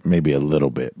 Maybe a little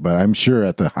bit, but I'm sure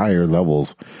at the higher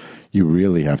levels you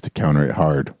really have to counter it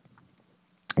hard.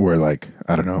 Where, like,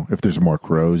 I don't know, if there's more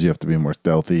crows, you have to be more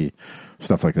stealthy,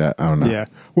 stuff like that. I don't know. Yeah.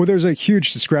 Well, there's a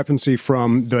huge discrepancy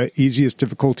from the easiest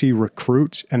difficulty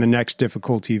recruit and the next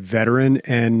difficulty veteran.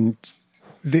 And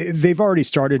they've already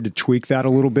started to tweak that a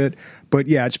little bit. But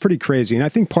yeah, it's pretty crazy. And I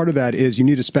think part of that is you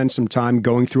need to spend some time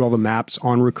going through all the maps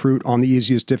on recruit on the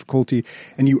easiest difficulty.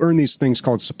 And you earn these things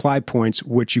called supply points,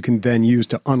 which you can then use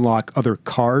to unlock other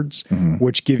cards,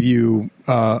 which give you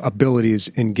abilities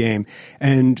in game.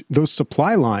 And those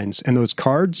supply lines and those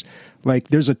cards, like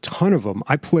there's a ton of them.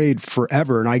 I played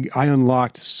forever and I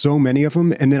unlocked so many of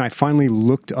them. And then I finally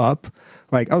looked up.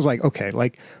 Like, I was like, okay,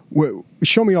 like,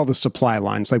 show me all the supply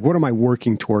lines. Like, what am I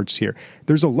working towards here?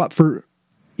 There's a lot for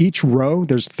each row.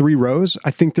 There's 3 rows.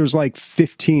 I think there's like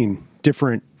 15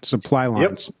 different supply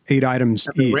lines, 8 items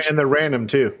each. And they're random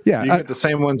too. Yeah, you get the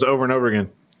same ones over and over again.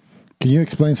 Can you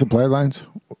explain supply lines?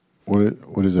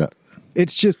 What is that?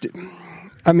 It's just,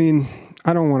 I mean,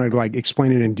 I don't want to like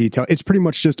explain it in detail. It's pretty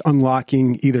much just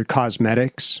unlocking either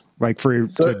cosmetics, like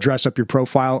to dress up your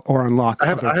profile, or unlock. I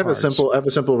have a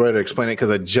simple way to explain it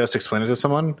because I just explained it to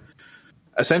someone.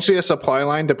 Essentially, a supply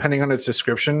line, depending on its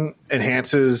description,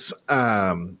 enhances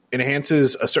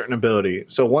a certain ability.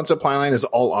 So one supply line is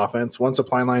all offense, one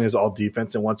supply line is all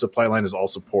defense, and one supply line is all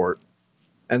support.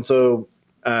 And so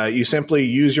you simply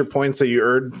use your points that you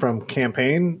earned from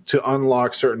campaign to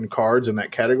unlock certain cards in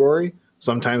that category.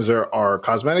 Sometimes there are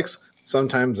cosmetics,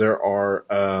 sometimes there are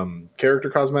character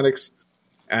cosmetics,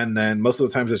 and then most of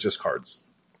the times it's just cards.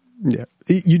 Yeah,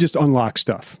 you just unlock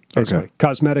stuff, basically. Okay.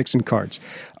 Cosmetics and cards.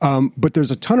 But there's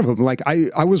a ton of them. Like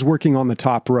I was working on the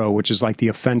top row, which is like the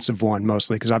offensive one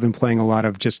mostly, because I've been playing a lot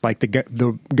of just like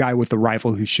the guy with the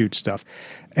rifle who shoots stuff.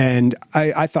 And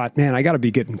I thought, man, I got to be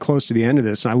getting close to the end of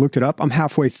this. And I looked it up. I'm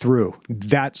halfway through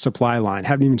that supply line.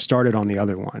 Haven't even started on the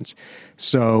other ones.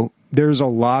 So there's a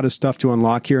lot of stuff to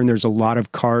unlock here, and there's a lot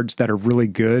of cards that are really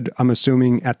good, I'm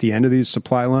assuming, at the end of these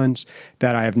supply lines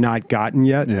that I have not gotten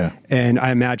yet. Yeah. And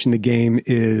I imagine the game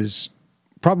is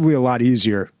probably a lot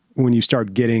easier when you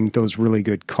start getting those really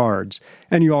good cards.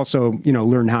 And you also,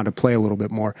 learn how to play a little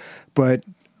bit more. But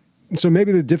so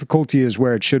maybe the difficulty is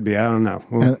where it should be. I don't know.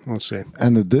 We'll see.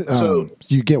 And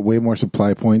you get way more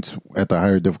supply points at the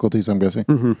higher difficulties, I'm guessing?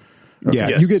 Mm-hmm. Okay. Yeah,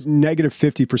 Yes. You get negative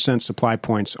 50% supply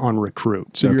points on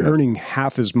recruit. So you're earning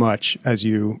half as much as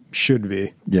you should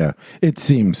be. Yeah. It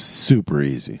seems super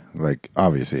easy. Like,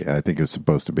 obviously, I think it's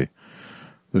supposed to be.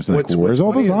 There's like, where's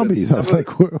all the zombies? I was like,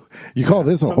 you call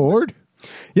this a horde?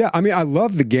 Yeah, I mean, I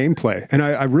love the gameplay, and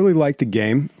I really like the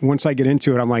game. Once I get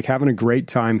into it, I'm like having a great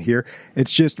time here.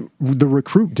 It's just the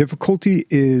recruit difficulty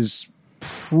is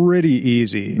pretty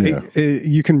easy. Yeah.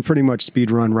 You can pretty much speed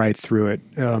run right through it,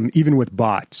 even with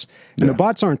bots. And the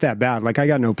bots aren't that bad. Like I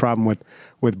got no problem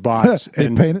with bots.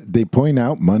 They point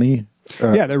out money.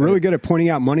 Yeah, they're really good at pointing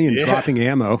out money and dropping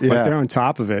ammo. Like they're on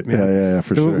top of it, man. Yeah,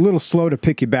 for they're sure. a little slow to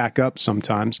pick you back up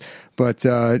sometimes. But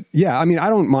yeah, I mean, I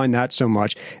don't mind that so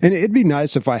much. And it'd be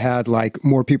nice if I had like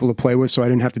more people to play with so I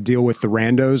didn't have to deal with the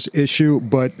randos issue.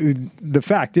 But the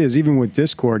fact is, even with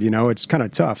Discord, it's kind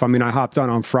of tough. I mean, I hopped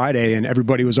on Friday and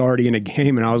everybody was already in a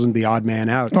game and I wasn't the odd man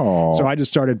out. Aww. So I just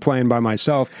started playing by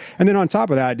myself. And then on top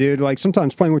of that, dude, like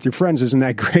sometimes playing with your friends isn't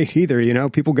that great either.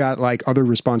 People got like other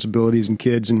responsibilities and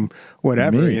kids and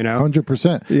whatever,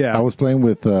 100%. Yeah. I was playing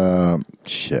with, I'm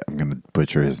going to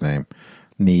butcher his name.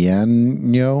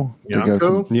 Nyako?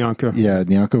 Nyako. Yeah,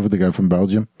 Nyako, the guy from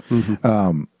Belgium.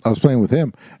 Mm-hmm. I was playing with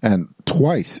him, and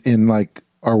twice in like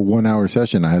our 1 hour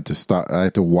session, I had to stop. I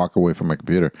had to walk away from my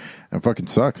computer. And fucking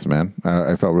sucks, man.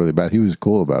 I felt really bad. He was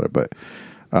cool about it, but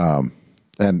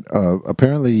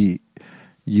apparently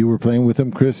you were playing with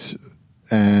him, Chris,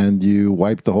 and you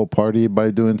wiped the whole party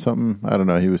by doing something. I don't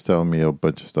know. He was telling me a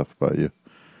bunch of stuff about you.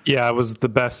 Yeah, I was the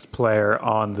best player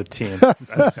on the team.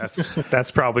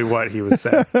 That's probably what he was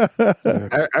saying.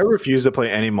 I refuse to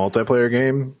play any multiplayer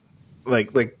game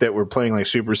like that. We're playing like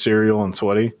Super Serial and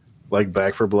Sweaty, like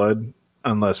Back for Blood,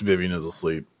 unless Vivian is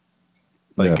asleep.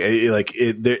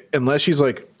 Unless she's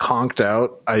like conked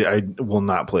out, I will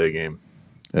not play a game.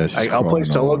 Yeah, I'll play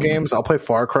solo games. I'll play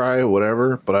Far Cry,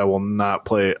 whatever, but I will not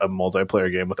play a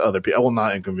multiplayer game with other people. I will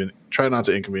not try not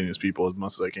to inconvenience people as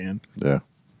much as I can. Yeah.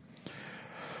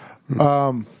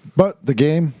 But the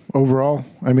game overall,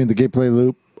 I mean, the gameplay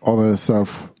loop, all that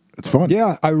stuff, it's fun.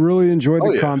 Yeah, I really enjoy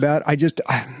the combat. I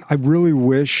really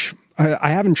wish.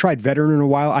 I haven't tried veteran in a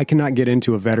while. I cannot get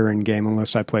into a veteran game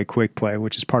unless I play quick play,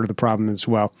 which is part of the problem as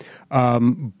well.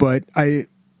 But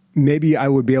maybe I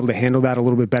would be able to handle that a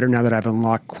little bit better now that I've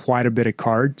unlocked quite a bit of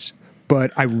cards.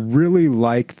 But I really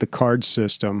like the card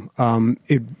system.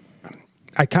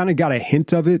 I kind of got a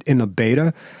hint of it in the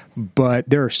beta, but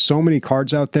there are so many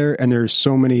cards out there and there's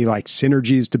so many like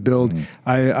synergies to build.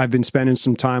 I've been spending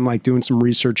some time like doing some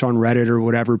research on Reddit or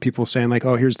whatever, people saying like,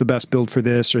 oh, here's the best build for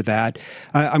this or that.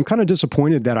 I'm kind of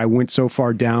disappointed that I went so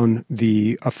far down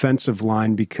the offensive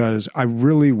line because I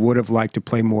really would have liked to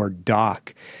play more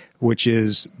Doc, which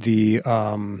is the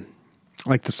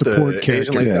like the support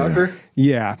character.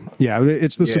 Yeah,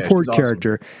 it's the support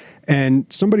character. Awesome.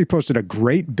 And somebody posted a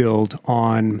great build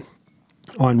on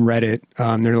Reddit.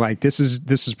 They're like, this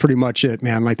is pretty much it,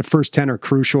 man. Like the first 10 are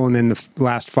crucial, and then the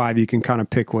last 5 you can kind of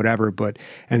pick whatever.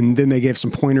 And then they gave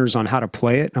some pointers on how to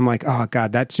play it. I'm like, oh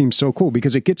god, that seems so cool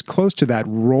because it gets close to that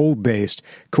role-based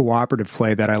cooperative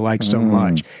play that I like so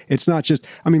much. It's not just,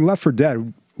 I mean, Left 4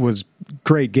 Dead was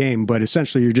great game, but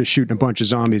essentially you're just shooting a bunch of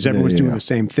zombies. Everyone's doing the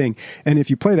same thing. And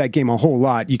if you play that game a whole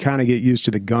lot, you kind of get used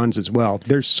to the guns as well.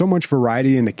 There's so much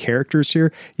variety in the characters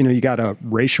here. You know, you got a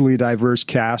racially diverse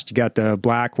cast. You got the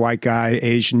black, white guy,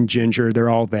 Asian, ginger.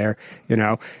 They're all there, you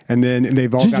know. And then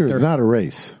they've all ginger is not a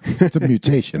race. It's a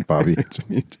mutation, Bobby.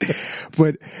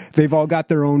 But they've all got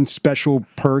their own special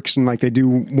perks, and like they do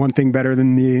one thing better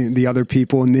than the other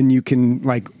people. And then you can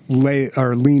like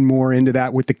lean more into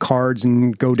that with the cards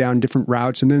and go down different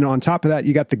routes. And then on top of that,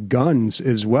 you got the guns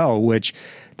as well, which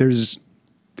there's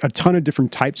a ton of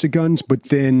different types of guns, but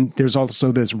then there's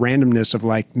also this randomness of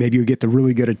like, maybe you get the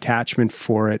really good attachment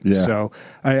for it. Yeah. So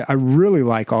I really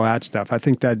like all that stuff. I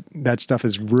think that stuff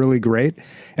is really great.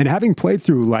 And having played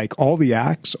through like all the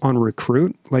acts on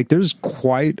Recruit, like there's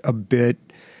quite a bit,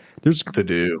 there's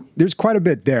quite a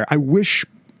bit there. I wish,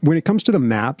 when it comes to the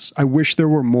maps, I wish there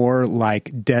were more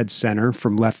like Dead Center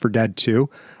from Left 4 Dead 2.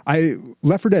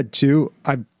 Left 4 Dead 2,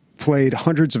 I've played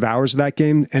hundreds of hours of that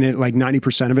game, and it like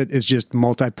 90% of it is just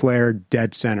multiplayer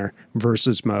Dead Center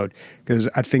versus mode, because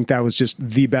I think that was just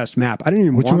the best map. I didn't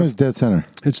even Which one is Dead Center?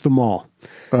 It's the mall.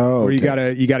 Oh, where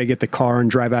okay. you gotta get the car and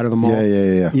drive out of the mall.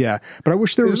 Yeah. But I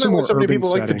wish there was some more. So many urban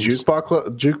people settings. like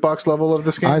the jukebox level of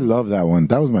this game. I love that one.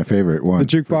 That was my favorite one. The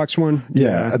jukebox one.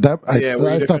 Yeah, I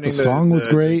thought the song was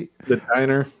great. The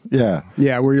diner. Yeah,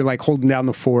 where you're like holding down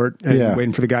the fort and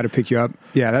waiting for the guy to pick you up.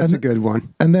 Yeah, that's a good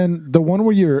one. And then the one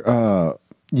where you're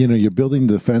you're building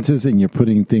the fences and you're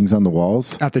putting things on the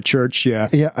walls at the church. Yeah,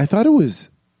 I thought it was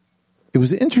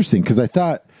interesting because I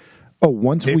thought,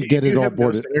 once we get it all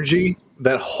boarded, energy,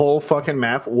 that whole fucking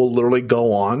map will literally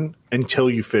go on until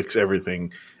you fix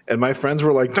everything. And my friends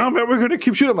were like, "No, man, we're going to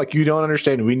keep shooting." I'm like, "You don't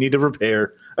understand. We need to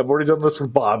repair. I've already done this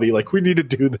with Bobby. Like, we need to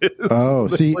do this." Oh,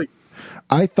 see,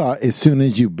 I thought as soon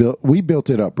as we built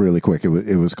it up really quick. It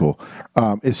was cool.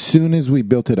 As soon as we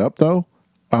built it up, though,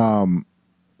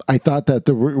 I thought that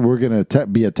we're going to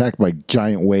be attacked by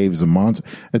giant waves of monsters.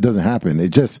 It doesn't happen. It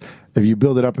just, if you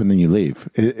build it up and then you leave.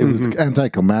 It was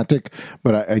anticlimactic,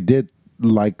 but I did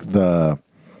like the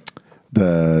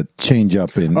change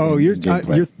up in. You're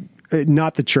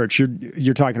not the church.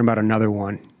 You're talking about another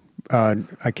one. I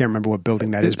can't remember what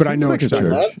building that is, but I know like a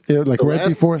church. Like right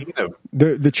before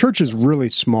the church is really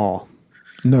small.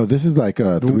 No, this is like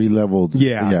a 3-leveled.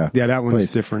 Yeah, that one's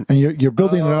place. Different. And you're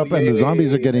building it up, and the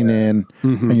zombies are getting in,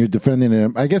 and you're defending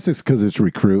it. I guess it's because it's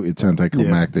Recruit. It's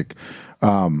anticlimactic.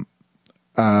 But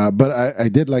I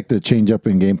did like the change up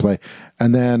in gameplay,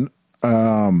 and then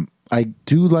I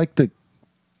do like the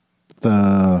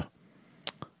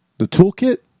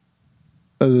toolkit.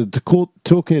 The cool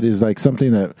toolkit is like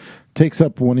something that takes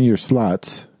up one of your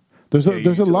slots. There's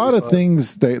a lot of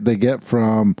things that they get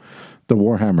from the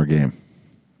Warhammer game.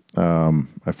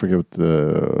 I forget what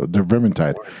the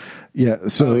Vermintide. Yeah,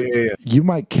 so you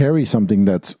might carry something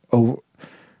that's over.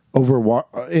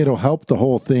 It'll help the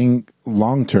whole thing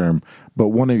long term, but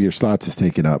one of your slots is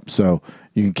taken up. So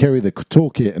you can carry the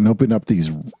toolkit and open up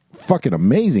these fucking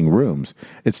amazing rooms.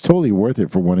 It's totally worth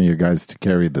it for one of your guys to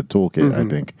carry the toolkit, I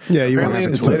think. Yeah, you Apparently,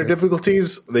 want in later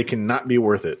difficulties, they cannot be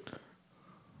worth it.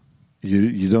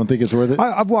 You don't think it's worth it?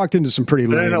 I've walked into some pretty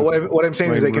lame. No. What I'm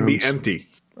saying is they can be rooms. empty.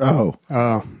 Oh,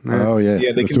 Oh, man. oh yeah,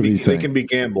 Yeah, they That's can what be. he's They saying. can be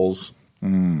gambles.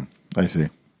 I see.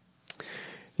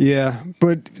 Yeah,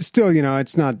 but still,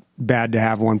 it's not bad to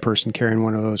have one person carrying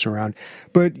one of those around.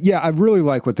 But yeah, I really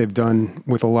like what they've done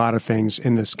with a lot of things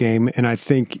in this game, and I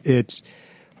think it's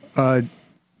a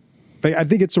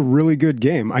really good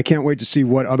game. I can't wait to see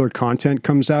what other content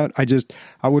comes out.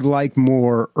 I would like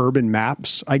more urban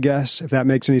maps, I guess, if that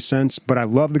makes any sense. But I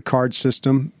love the card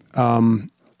system.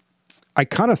 I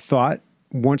kind of thought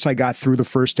once I got through the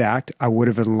first act, I would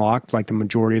have unlocked like the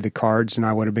majority of the cards and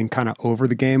I would have been kind of over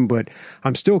the game, but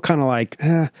I'm still kind of like,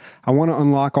 I want to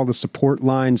unlock all the support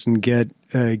lines and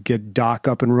get Doc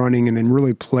up and running and then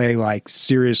really play like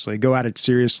seriously, go at it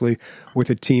seriously with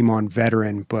a team on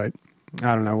veteran. But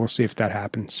I don't know. We'll see if that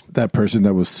happens. That person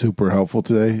that was super helpful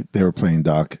today, they were playing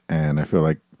Doc, and I feel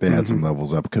like they had some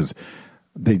levels up because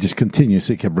they just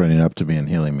continuously kept running up to me and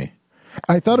healing me.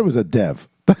 I thought it was a dev.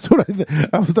 That's what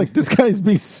I was like, this guy's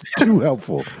being too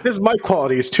helpful. His mic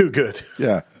quality is too good.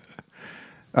 Yeah.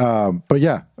 But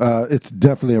yeah, it's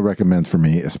definitely a recommend for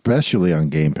me, especially on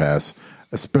Game Pass,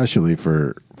 especially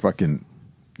for fucking,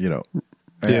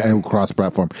 and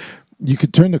cross-platform. You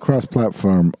could turn the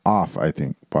cross-platform off, I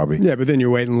think, Bobby. Yeah, but then you're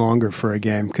waiting longer for a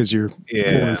game because you're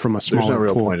pulling from a smaller There's no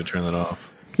real pool. point to turn that off.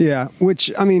 Yeah,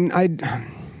 which, I mean, I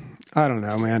don't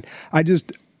know, man. I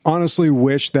just honestly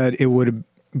wish that it would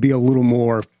be a little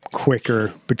more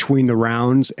quicker between the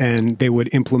rounds and they would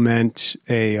implement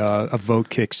a vote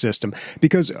kick system.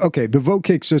 Because, okay, the vote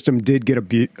kick system did get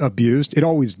abused. It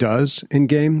always does in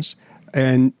games.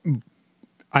 And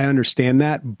I understand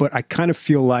that, but I kind of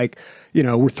feel like,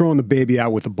 we're throwing the baby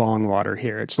out with the bong water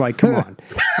here. It's like, come on.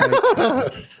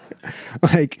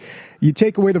 Like, you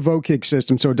take away the vote kick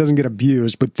system so it doesn't get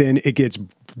abused, but then it gets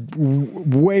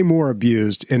way more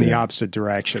abused in the opposite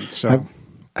direction. So,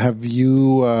 have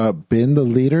you been the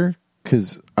leader?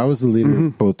 Because I was the leader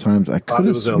both times. I could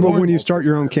have well, when you start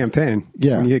your own campaign,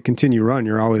 when you hit continue run,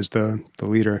 you're always the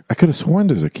leader. I could have sworn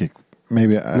there's a kick.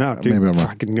 Maybe No, dude, maybe I'm wrong.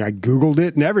 I Googled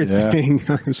it and everything.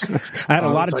 I had a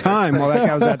lot of time while that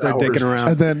guy was out there dicking around.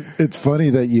 And then it's funny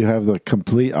that you have the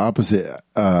complete opposite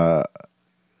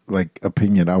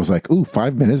opinion. I was like, ooh,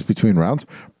 5 minutes between rounds?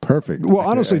 Perfect. Well,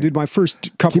 honestly, dude, my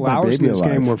first couple my hours in baby this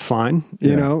alive. game were fine.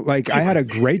 I had a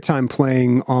great time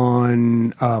playing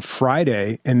on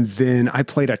Friday, and then I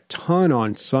played a ton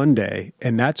on Sunday,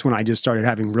 and that's when I just started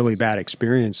having really bad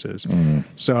experiences.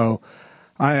 So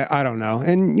I don't know.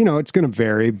 And, it's going to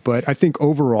vary, but I think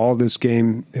overall this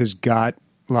game has got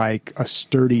like a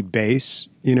sturdy base,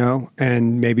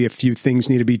 and maybe a few things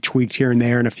need to be tweaked here and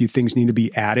there and a few things need to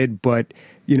be added, but,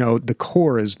 the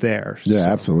core is there. Yeah,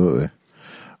 absolutely.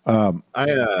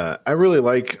 I really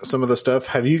like some of the stuff.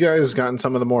 Have you guys gotten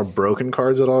some of the more broken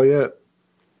cards at all yet?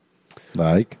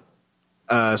 Like?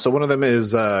 So one of them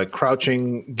is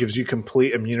crouching gives you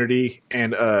complete immunity,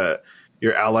 and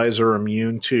your allies are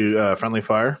immune to friendly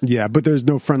fire. Yeah, but there's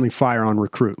no friendly fire on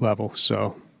recruit level,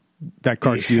 so that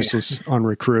card's useless on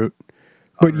recruit.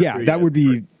 But that would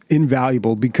be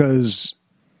invaluable because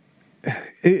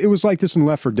it was like this in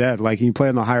Left 4 Dead. Like, you play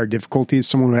on the higher difficulties,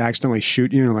 someone would accidentally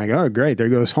shoot you, and like, oh, great, there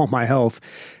goes all my health.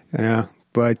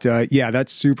 But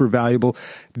that's super valuable.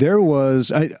 There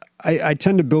was I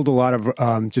tend to build a lot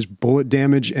of just bullet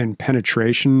damage and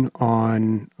penetration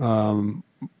on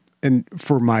and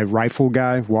for my rifle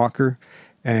guy Walker,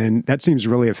 and that seems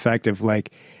really effective.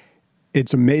 Like,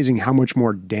 it's amazing how much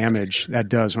more damage that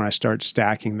does when I start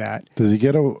stacking that. Does he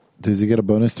get a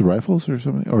bonus to rifles or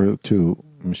something, or to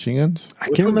machine guns? I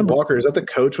Which can't one's remember. Walker? Is that the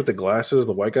coach with the glasses,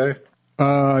 the white guy?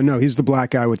 No, he's the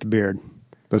black guy with the beard.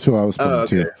 That's who I was playing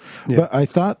okay. too. Yeah. But I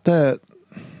thought that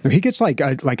He gets like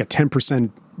a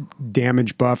 10%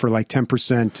 damage buff or like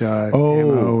 10%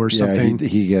 ammo or something.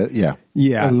 He get Yeah.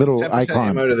 a little 10% icon.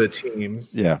 ammo to the team.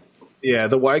 Yeah, Yeah,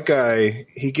 the white guy,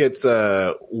 he gets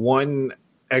one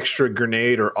extra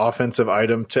grenade or offensive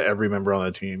item to every member on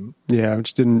the team. Yeah,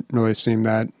 which didn't really seem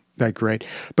that great.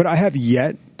 But I have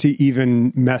yet to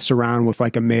even mess around with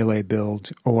like a melee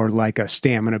build or like a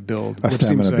stamina build, which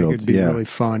seems like it'd be really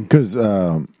fun. Because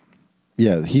the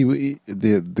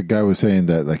guy was saying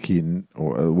that like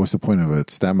what's the point of a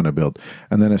stamina build?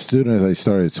 And then as soon as I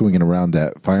started swinging around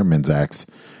that fireman's axe,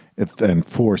 and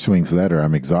 4 swings later,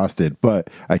 I'm exhausted, but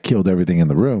I killed everything in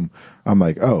the room. I'm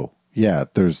like, oh yeah,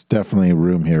 there's definitely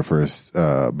room here for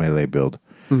a melee build.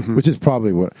 which is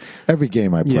probably what every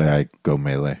game I play. Yeah. I go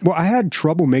melee. Well, I had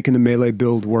trouble making the melee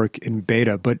build work in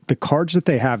beta, but the cards that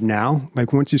they have now,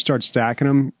 like once you start stacking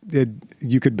them,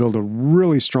 you could build a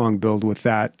really strong build with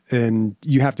that. And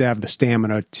you have to have the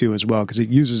stamina too as well, because it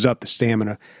uses up the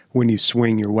stamina when you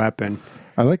swing your weapon.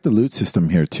 I like the loot system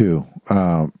here too.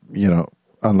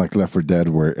 Unlike Left 4 Dead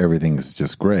where everything's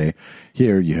just gray,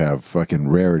 here you have fucking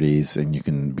rarities and you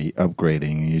can be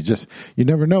upgrading. You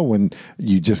never know when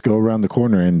you just go around the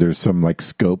corner and there's some like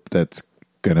scope that's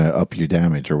gonna up your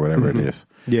damage or whatever it is.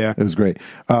 Yeah, it was great.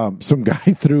 Some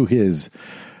guy threw his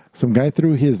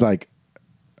like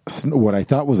what I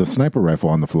thought was a sniper rifle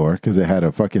on the floor because it had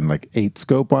a fucking like 8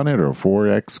 scope on it or a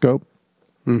 4x scope,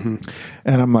 and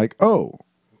I'm like, oh,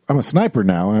 I'm a sniper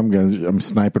now. I'm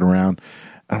sniping around.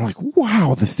 I'm like,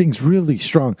 wow, this thing's really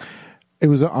strong. It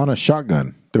was on a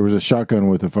shotgun. There was a shotgun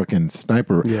with a fucking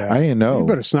sniper. Yeah. I didn't know. You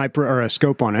put a sniper or a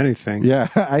scope on anything. Yeah,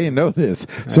 I didn't know this.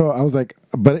 So I was like,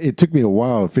 but it took me a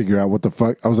while to figure out what the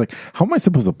fuck. I was like, how am I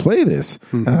supposed to play this?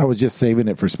 And I was just saving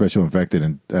it for special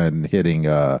infected and hitting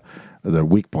the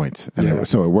weak points. And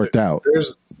so it worked out.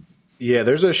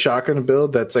 There's a shotgun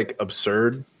build that's like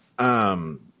absurd.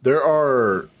 There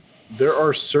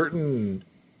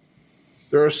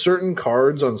are certain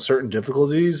cards on certain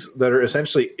difficulties that are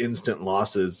essentially instant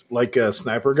losses. Like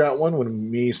Sniper got one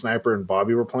when me, Sniper, and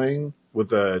Bobby were playing with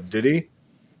Diddy.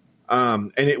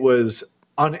 And it was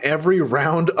on every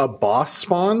round a boss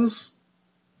spawns.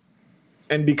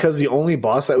 And because the only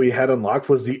boss that we had unlocked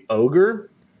was the Ogre,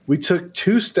 we took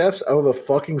 2 steps out of the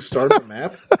fucking start of the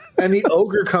map. And the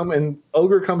Ogre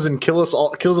comes and kills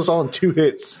us all in 2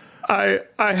 hits. I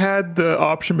had the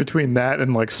option between that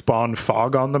and like spawn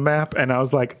fog on the map, and I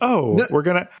was like, "Oh, no.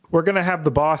 we're gonna have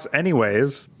the boss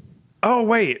anyways." Oh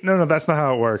wait, no, that's not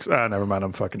how it works. Never mind,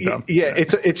 I'm fucking dumb. Yeah,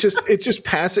 it's just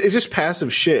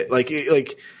passive shit. Like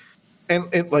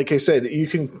like I said, you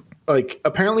can like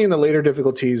apparently in the later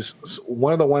difficulties,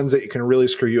 one of the ones that can really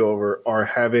screw you over are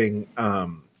having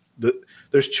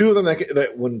there's 2 of them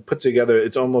that when put together,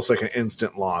 it's almost like an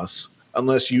instant loss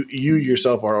unless you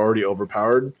yourself are already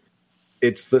overpowered.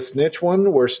 It's the snitch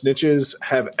one where snitches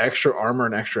have extra armor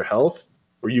and extra health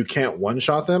where you can't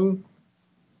one-shot them.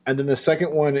 And then the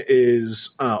second one is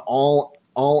all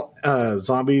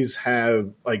zombies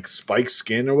have like spiked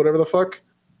skin or whatever the fuck.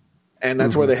 And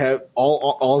that's where they have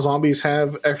all zombies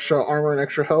have extra armor and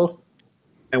extra health.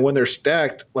 And when they're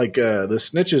stacked, like the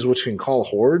snitches, which can call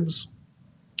hordes,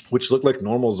 which look like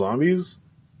normal zombies,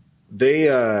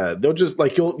 they'll just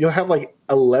like you'll have like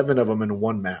 11 of them in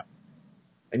one map.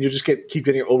 And you just keep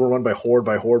getting overrun by horde,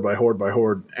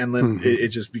 and then it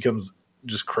just becomes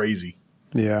just crazy.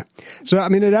 Yeah. So I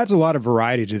mean, it adds a lot of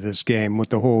variety to this game with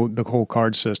the whole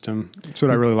card system. That's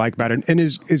what I really like about it. And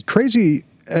is crazy.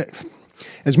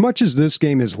 As much as this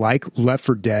game is like Left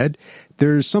 4 Dead,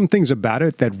 there's some things about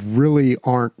it that really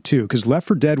aren't too. Because Left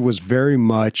 4 Dead was very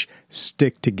much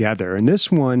stick together, and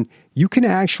this one you can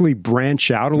actually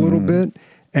branch out a little bit.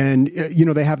 And,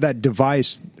 they have that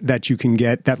device that you can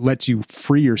get that lets you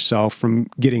free yourself from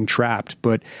getting trapped.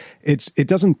 But it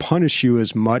doesn't punish you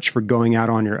as much for going out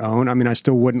on your own. I mean, I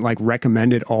still wouldn't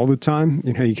recommend it all the time.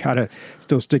 You got to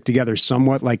still stick together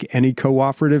somewhat like any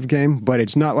cooperative game. But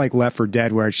it's not like Left 4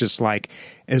 Dead where it's just like,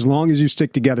 as long as you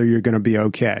stick together, you're going to be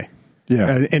okay.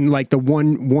 Yeah. And like the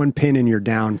one pin and you're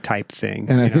down type thing.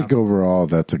 And I think overall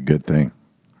that's a good thing.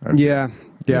 Yeah,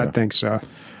 I think so.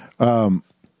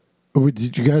 Were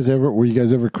you guys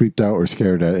ever creeped out or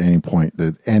scared at any point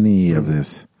that any of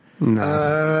this?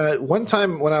 No. One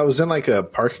time when I was in like a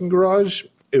parking garage,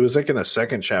 it was like in the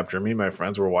second chapter. Me and my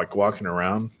friends were like walking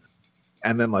around,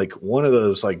 and then like one of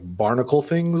those like barnacle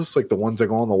things, like the ones that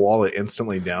go on the wall that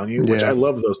instantly down you. Which I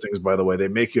love those things, by the way. They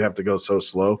make you have to go so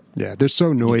slow. Yeah, they're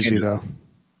so noisy though.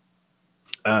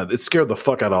 It scared the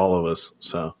fuck out of all of us.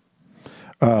 So,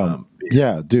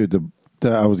 yeah, dude.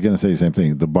 I was gonna say the same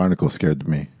thing. The barnacle scared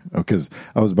me because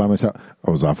I was by myself. I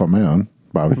was off on my own,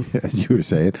 Bobby, as you were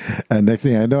saying. And next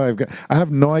thing I know, I have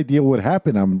no idea what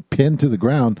happened. I'm pinned to the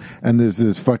ground, and there's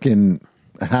this fucking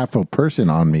half a person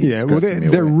on me. Yeah, well,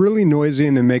 they're really noisy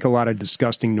and they make a lot of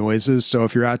disgusting noises. So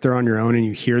if you're out there on your own and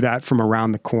you hear that from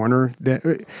around the corner,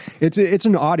 it's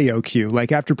an audio cue.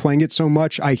 Like after playing it so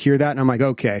much, I hear that and I'm like,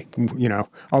 okay,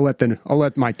 I'll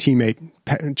let my teammate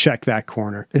check that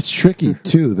corner. It's tricky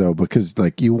too, though, because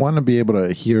like you want to be able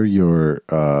to hear your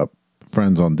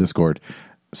friends on Discord,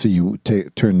 so you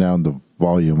turn down the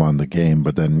volume on the game,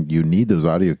 but then you need those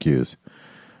audio cues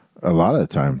a lot of the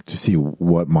time to see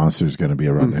what monster is going to be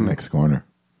around the next corner.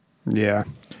 Yeah.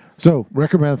 So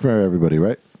recommend for everybody,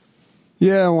 right?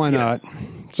 Yeah, why not?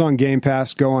 It's on Game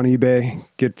Pass. Go on eBay,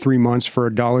 get 3 months for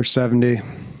 $1.70.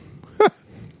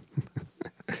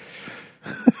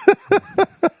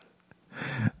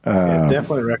 Yeah,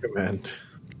 definitely recommend.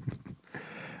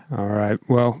 All right.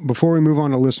 Well, before we move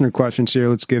on to listener questions here,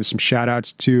 let's give some shout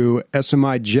outs to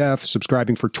SMI Jeff,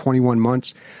 subscribing for 21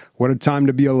 months. What a time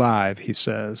to be alive, he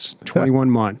says. 21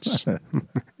 months.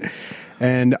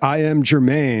 And I am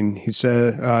Jermaine. He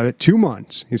said 2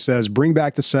 months. He says, bring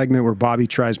back the segment where Bobby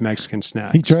tries Mexican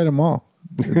snacks. He tried them all.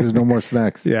 There's no more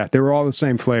snacks. Yeah, they were all the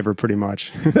same flavor, pretty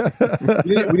much. We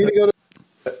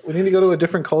need to go to a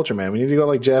different culture, man. We need to go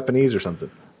like Japanese or something.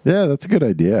 Yeah, that's a good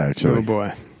idea, actually. Oh,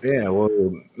 boy. Yeah, well,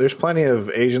 there's plenty of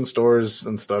Asian stores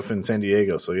and stuff in San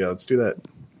Diego, so yeah, let's do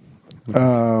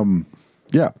that.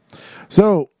 Yeah.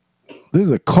 So this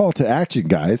is a call to action,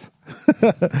 guys.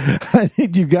 I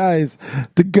need you guys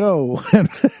to go.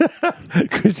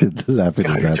 Christian's laughing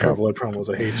his ass off. Blood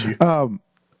promos, I hate you.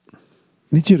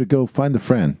 Need you to go find a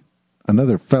friend,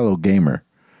 another fellow gamer.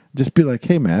 Just be like,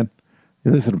 hey, man,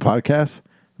 you listen to podcasts?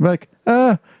 Be like,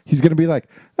 he's going to be like,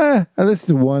 I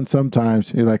listen to one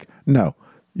sometimes. You're like, no,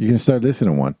 you're going to start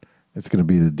listening to one. It's going to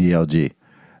be the DLG.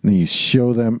 And then you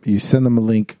show them, you send them a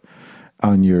link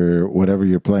on your, whatever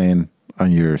you're playing,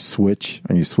 on your Switch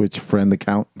friend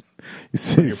account. You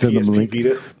send them a link.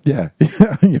 Vita? Yeah,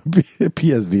 on your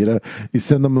PS Vita. You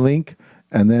send them a link,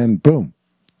 and then boom,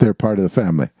 they're part of the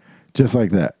family. Just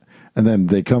like that. And then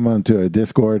they come onto a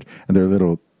Discord, and they're a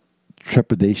little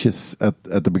trepidatious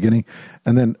at the beginning,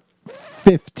 and then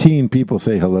 15 people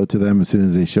say hello to them as soon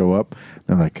as they show up.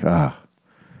 They're like, my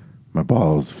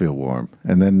balls feel warm,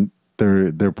 and then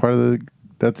they're part of the.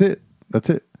 That's it. That's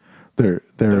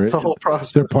the whole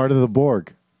process. They're part of the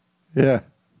Borg. Yeah.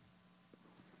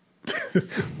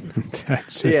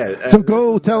 That's it. Yeah. So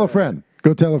go tell a friend.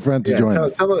 Go tell a friend to join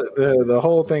us. The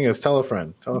whole thing is tell a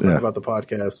friend. Tell a friend Yeah. about the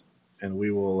podcast, and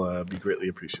we will be greatly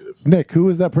appreciative. Nick, who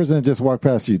is that person that just walked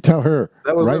past you? Tell her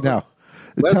That was right Leslie. now.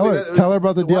 Tell her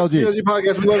about the Watch DLG. DLG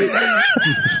podcast. We love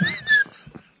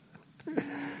you.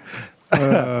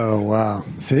 Oh, wow.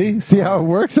 See how it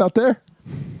works out there.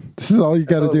 This is all you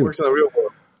got to That's how it do. works in the real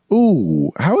world.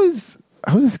 Ooh, how is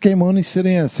this game only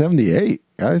sitting at 78,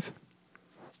 guys?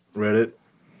 Reddit.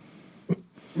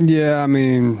 Yeah, I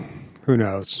mean, who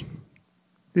knows?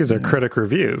 These are critic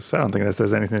reviews. I don't think this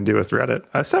has anything to do with Reddit.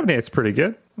 78's pretty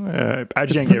good.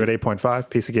 IGN gave it 8.5.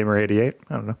 PC Gamer 88.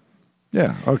 I don't know.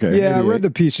 Yeah, okay. Yeah, I 88. read the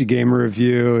PC Gamer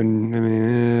review, and I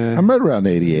mean, I'm right around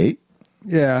 88.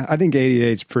 yeah, I think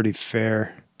 88 is pretty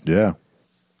fair. Yeah.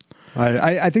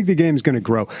 I think the game's going to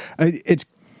grow.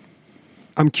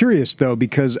 I'm curious, though,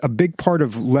 because a big part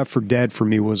of Left 4 Dead for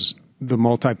me was the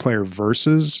multiplayer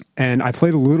versus, and I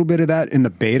played a little bit of that in the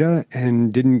beta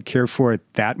and didn't care for it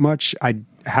that much. I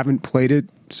haven't played it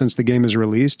since the game is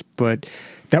released, but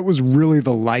that was really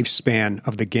the lifespan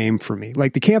of the game for me.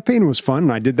 Like, the campaign was fun,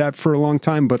 and I did that for a long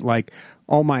time, but like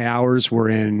all my hours were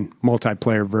in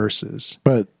multiplayer versus.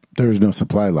 But there's no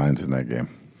supply lines in that game.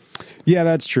 Yeah,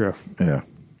 that's true. Yeah.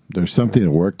 There's something to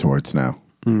work towards now,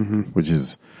 which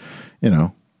is,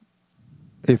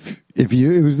 if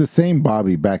it was the same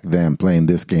Bobby back then playing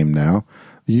this game now,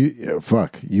 you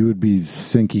would be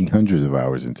sinking hundreds of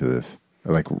hours into this.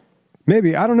 Like,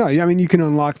 Maybe. I don't know. I mean, you can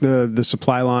unlock the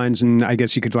supply lines, and I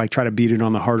guess you could like try to beat it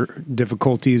on the harder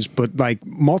difficulties, but like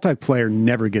multiplayer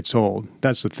never gets old.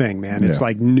 That's the thing, man. It's Yeah.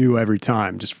 like new every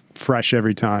time, just fresh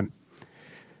every time.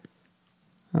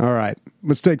 All right.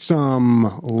 Let's take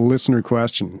some listener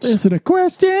questions. is it a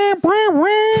question?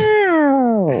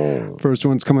 First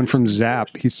one's coming from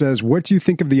Zap. He says, what do you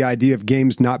think of the idea of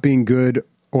games not being good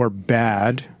or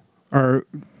bad, or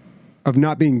of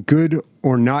not being good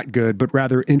or not good, but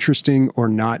rather interesting or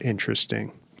not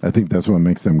interesting? I think that's what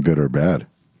makes them good or bad,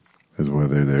 is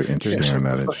whether they're interesting or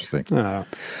not interesting. Well,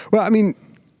 I mean,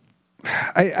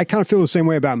 I kind of feel the same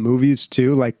way about movies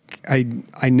too. Like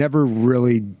I never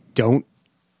really don't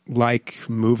like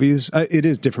movies. It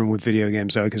is different with video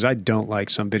games though, because I don't like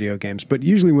some video games. But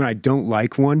usually when I don't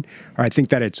like one, or I think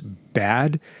that it's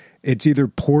bad, it's either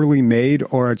poorly made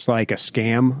or it's like a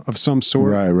scam of some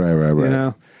sort. Right. You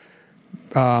know.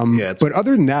 Yeah, But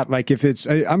other than that, like if it's,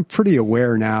 I'm pretty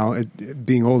aware now,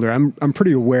 being older, I'm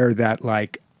pretty aware that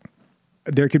like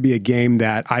there could be a game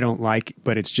that I don't like,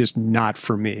 but it's just not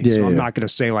for me. Yeah, so I'm yeah. not going to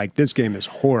say like this game is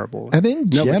horrible. And in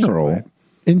Nobody should play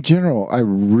general, I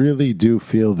really do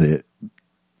feel that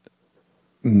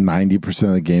 90%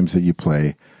 of the games that you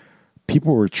play,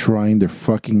 people were trying their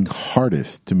fucking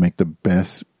hardest to make the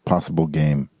best possible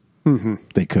game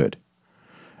they could.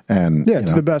 And it. Yeah,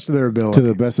 to the best of their ability. to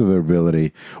the best of their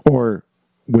ability, or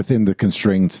within the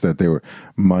constraints that they were,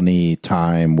 money,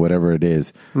 time, whatever it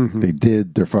is, they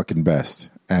did their fucking best.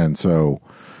 And so,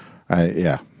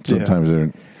 sometimes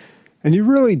they're And you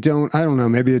really don't, I don't know,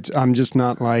 maybe I'm just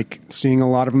not like seeing a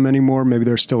lot of them anymore. Maybe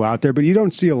they're still out there, but you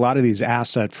don't see a lot of these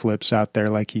asset flips out there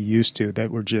like you used to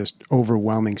that were just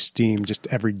overwhelming Steam just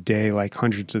every day, like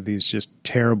hundreds of these just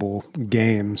terrible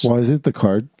games. Well, is it the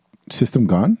card system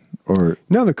gone? Or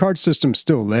no, the card system's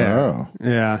still there. Oh.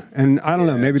 Yeah. And I don't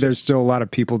know, maybe there's still a lot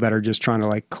of people that are just trying to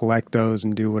like collect those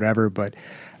and do whatever, but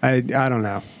I don't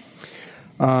know.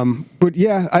 But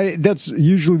yeah, that's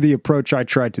usually the approach I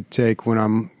try to take when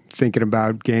I'm thinking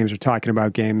about games or talking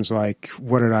about games. Like,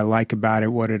 what did I like about it?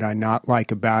 What did I not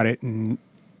like about it? And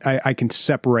I can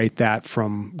separate that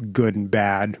from good and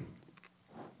bad.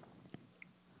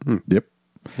 Yep.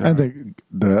 And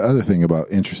the other thing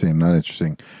about interesting and not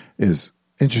interesting is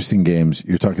interesting games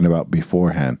you're talking about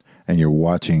beforehand and you're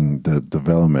watching the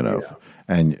development of.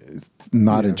 And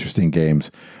not interesting games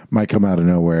might come out of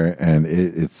nowhere and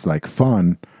it's like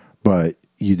fun, but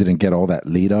you didn't get all that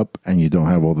lead up and you don't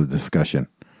have all the discussion.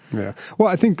 Yeah. Well,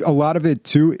 I think a lot of it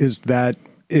too is that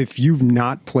if you've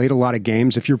not played a lot of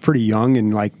games, if you're pretty young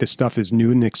and like this stuff is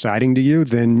new and exciting to you,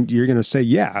 then you're going to say,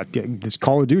 yeah, this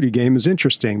Call of Duty game is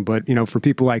interesting. But, you know, for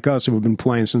people like us who have been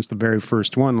playing since the very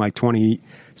first one, like 20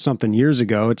 something years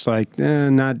ago, it's like,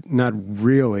 not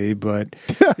really, but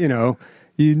you know,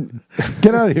 you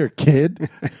get out of here, kid.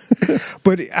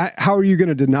 But how are you going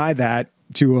to deny that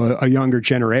to a younger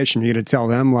generation? You're going to tell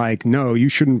them like, no, you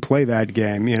shouldn't play that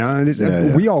game. You know,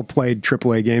 we all played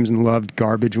AAA games and loved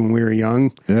garbage when we were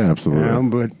young. Yeah, absolutely. You know,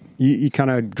 but you kind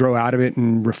of grow out of it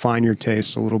and refine your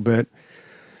tastes a little bit.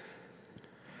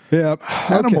 Yeah.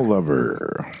 Animal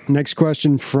Lover. Next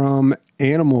question from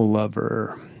Animal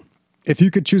Lover. If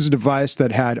you could choose a device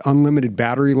that had unlimited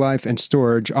battery life and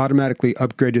storage, automatically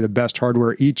upgrade to the best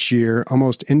hardware each year,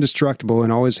 almost indestructible,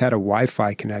 and always had a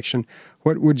Wi-Fi connection,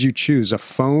 what would you choose? A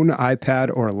phone, iPad,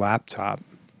 or a laptop?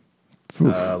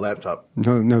 Laptop.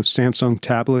 No Samsung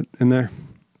tablet in there?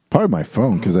 Probably my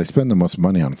phone because I spend the most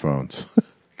money on phones.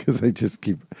 Because I just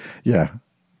keep,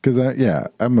 Because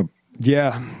I'm a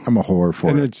whore for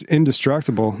it. And it's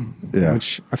indestructible. Yeah.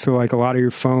 Which I feel like a lot of your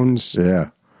phones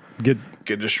get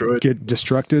destroyed. Get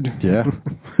destructed. Yeah,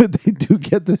 they do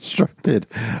get destructed.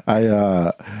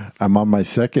 I'm on my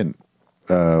second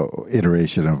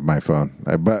iteration of my phone.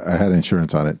 But I had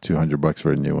insurance on it, $200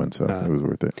 for a new one, so it was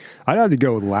worth it. I'd have to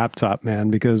go with laptop, man,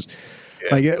 because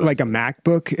like a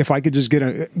MacBook, if I could just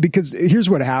get because here's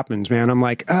what happens, man. I'm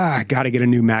like, I got to get a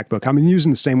new MacBook. I've been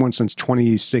using the same one since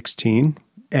 2016.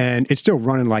 And it's still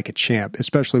running like a champ,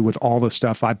 especially with all the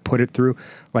stuff I put it through.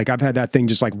 Like I've had that thing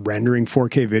just like rendering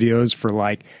 4K videos for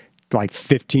like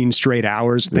 15 straight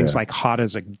hours. Things like hot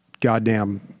as a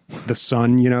goddamn the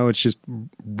sun, you know, it's just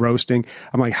roasting.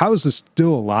 I'm like, how is this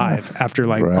still alive after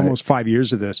like almost 5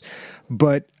 years of this?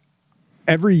 But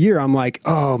every year I'm like,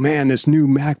 oh man, this new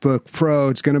MacBook Pro,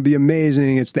 it's going to be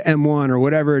amazing. It's the M1 or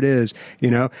whatever it is, you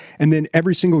know? And then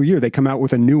every single year they come out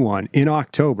with a new one in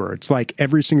October. It's like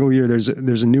every single year there's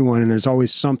a new one and there's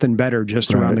always something better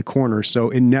just around the corner. So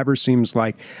it never seems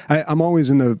like I'm always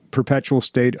in the perpetual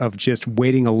state of just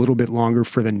waiting a little bit longer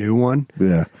for the new one.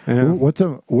 Yeah. You know?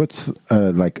 What's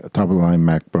like a top of the line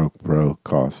MacBook Pro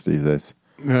cost these days?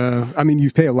 I mean, you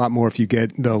pay a lot more if you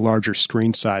get the larger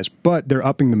screen size, but they're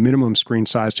upping the minimum screen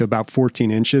size to about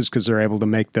 14 inches because they're able to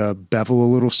make the bevel a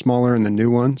little smaller in the new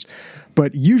ones.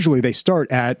 But usually they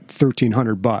start at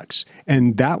 $1,300,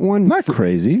 and that one not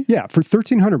crazy. Yeah, for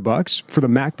 $1,300 for the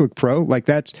MacBook Pro, like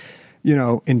that's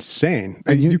insane.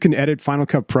 And you can edit Final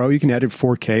Cut Pro, you can edit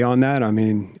 4K on that. I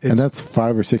mean, and that's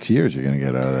 5 or 6 years you're going to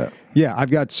get out of that. Yeah,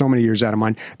 I've got so many years out of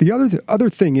mine. The other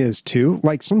thing is, too,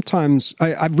 like sometimes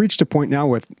I've reached a point now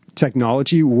with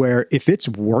technology where if it's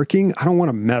working, I don't want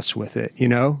to mess with it, you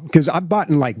know? Because I've bought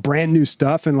in like brand new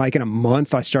stuff and like in a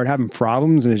month I start having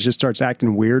problems and it just starts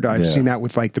acting weird. I've seen that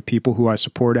with like the people who I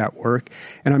support at work.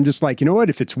 And I'm just like, you know what?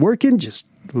 If it's working, just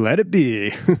let it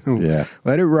be.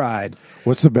 Let it ride.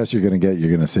 What's the best you're going to get? You're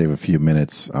going to save a few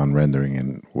minutes on rendering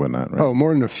and whatnot, right? Oh,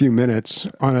 more than a few minutes.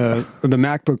 On the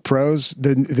MacBook Pros,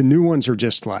 the new ones are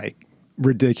just like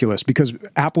ridiculous because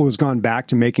Apple has gone back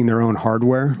to making their own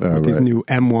hardware with these new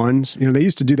M1s. You know, they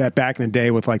used to do that back in the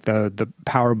day with like the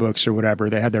PowerBooks or whatever.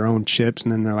 They had their own chips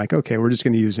and then they're like, okay, we're just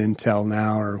going to use Intel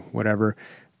now or whatever.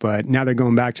 But now they're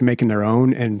going back to making their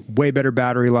own and way better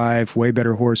battery life, way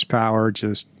better horsepower,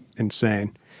 just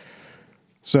insane.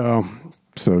 So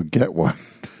get one.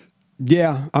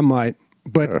 Yeah, I might,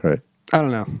 but I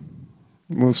don't know.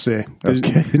 We'll see.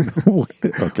 Okay.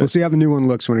 We'll see how the new one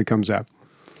looks when it comes out.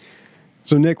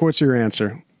 So, Nick, what's your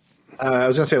answer? I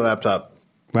was going to say laptop.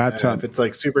 Laptop. If it's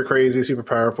like super crazy, super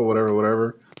powerful,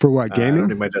 whatever. For what, gaming? I don't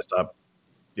need my desktop.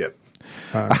 Yep.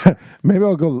 Maybe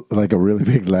I'll go like a really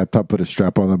big laptop, put a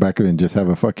strap on the back of it, and just have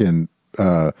a fucking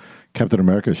Captain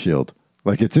America's shield.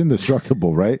 Like, it's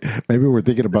indestructible, right? Maybe we're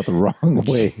thinking about the wrong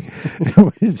way.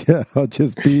 I'll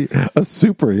just be a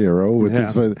superhero with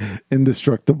this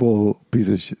indestructible piece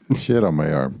of shit on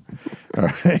my arm. All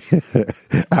right.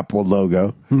 Apple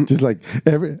logo. Just like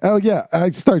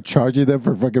I start charging them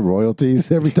for fucking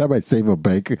royalties every time I save a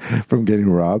bank from getting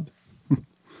robbed.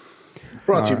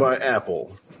 Brought to you by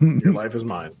Apple. Your life is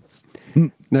mine.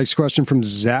 Next question from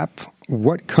Zap.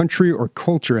 What country or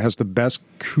culture has the best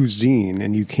cuisine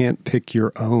and you can't pick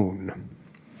your own?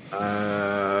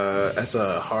 That's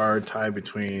a hard tie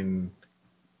between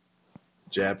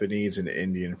Japanese and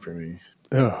Indian for me.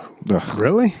 Oh,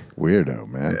 really? Weirdo,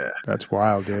 man. Yeah. That's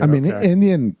wild, dude. I mean, Okay.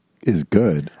 Indian is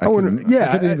good. I couldn't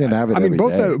even have it. I mean, every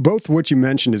day. both what you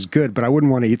mentioned is good, but I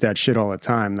wouldn't want to eat that shit all the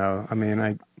time, though. I mean,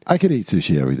 I could eat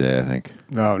sushi every day, I think.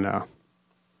 Oh, no.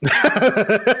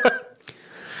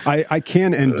 I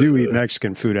can and do eat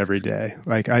Mexican food every day.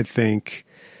 Like, I think,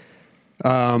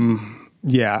 I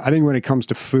think when it comes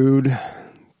to food,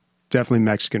 definitely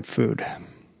Mexican food.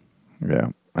 Yeah.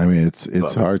 I mean,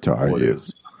 it's hard to argue.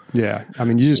 Yeah. I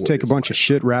mean, you just take a bunch of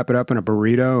shit, wrap it up in a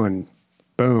burrito, and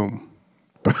boom.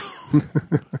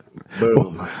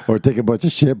 Boom. Or take a bunch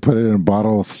of shit, put it in a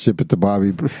bottle, ship it to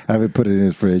Bobby, have it put it in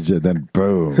his fridge, and then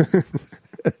boom.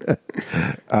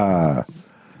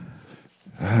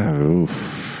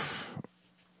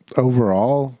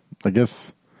 Overall, I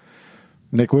guess,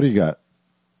 Nick, what do you got?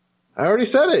 I already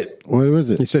said it. What was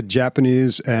it? He said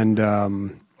Japanese and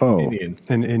Indian.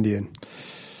 and Indian.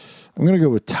 I'm gonna go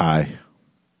with Thai.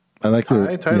 I like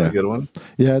Thai's a good one.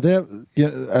 Yeah, they have. Yeah,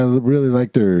 I really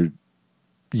like their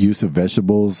use of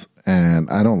vegetables, and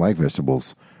I don't like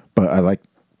vegetables, but I like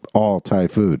all Thai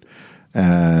food,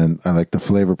 and I like the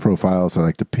flavor profiles. I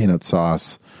like the peanut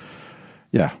sauce.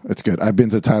 Yeah, it's good. I've been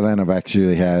to Thailand. I've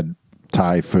actually had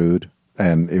Thai food,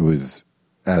 and it was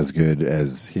as good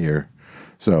as here.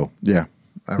 So yeah,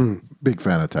 I'm a big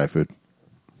fan of Thai food.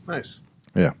 Nice.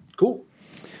 Yeah. Cool.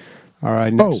 All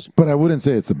right. Next. Oh, but I wouldn't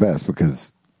say it's the best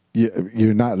because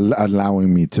you're not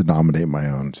allowing me to nominate my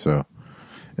own. So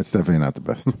it's definitely not the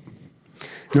best.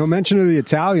 No mention of the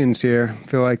Italians here. I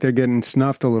feel like they're getting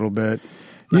snuffed a little bit.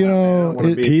 You know,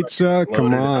 pizza,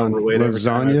 come on,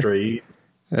 lasagna. lasagna.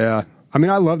 Yeah, I mean,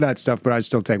 I love that stuff, but I'd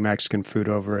still take Mexican food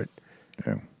over it.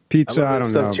 Yeah. Pizza, I I love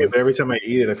don't that know. stuff too, but every time I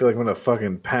eat it, I feel like I'm gonna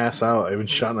fucking pass out. I've been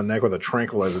shot in the neck with a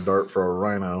tranquilizer dart for a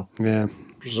rhino. Yeah.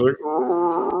 Just like,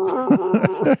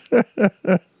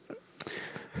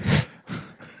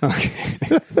 Okay.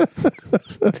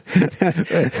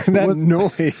 That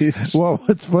noise. Well,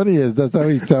 what's funny is that's how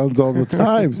he sounds all the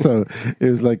time. So it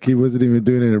was like he wasn't even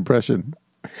doing an impression.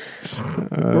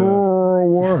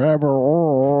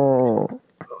 Warhammer.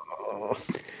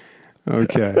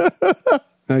 Okay.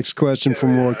 Next question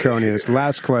from Morconius.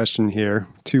 Last question here,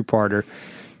 two-parter.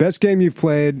 Best game you've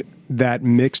played that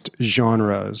mixed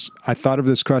genres. I thought of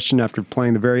this question after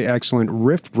playing the very excellent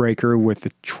Rift Breaker with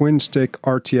the twin stick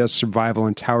RTS survival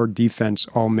and tower defense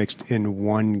all mixed in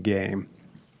one game.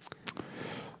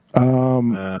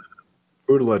 Brutal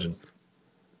Legend.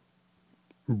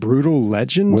 Brutal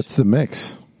Legend? What's the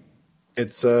mix?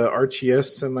 It's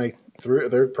RTS and like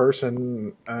third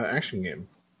person action game.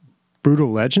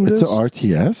 Brutal Legend It's is? an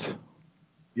RTS?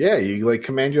 Yeah, you like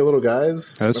command your little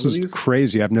guys. This Remember is these?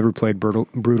 crazy. I've never played Brutal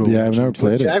Yeah, I've Legend. never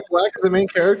played it. Jack Black is the main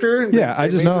character. Yeah, I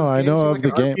just made know. this I game know so of like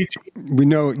the an game. RPG. We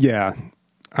know, yeah.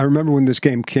 I remember when this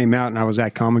game came out and I was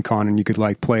at Comic-Con and you could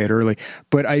like play it early.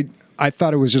 But I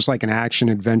thought it was just like an action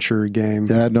adventure game.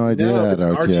 Yeah, I had no idea No, that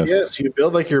but RTS. RTS. You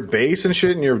build like your base and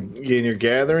shit, and you're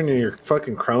gathering and your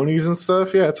fucking cronies and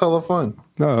stuff. Yeah, it's hella fun.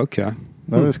 Oh, okay.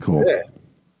 That is cool. Yeah,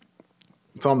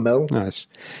 it's all metal. Nice.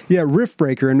 Yeah, Rift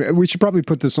Breaker, and we should probably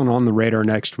put this on the radar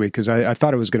next week because I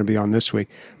thought it was going to be on this week.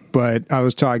 But I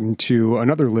was talking to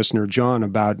another listener, John,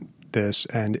 about this,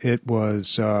 and it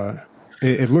was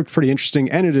it looked pretty interesting,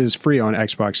 and it is free on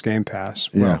Xbox Game Pass.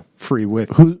 Well, Yeah. free with.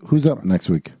 Who's up next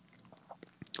week?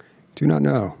 Do not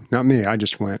know. Not me. I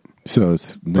just went. So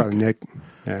it's Nick. Probably Nick.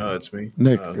 Yeah. Oh, it's me.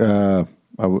 Nick,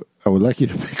 I would like you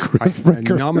to pick Rift I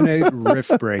Breaker. nominate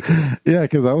Rift Breaker. Yeah,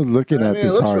 because I was looking I at mean, it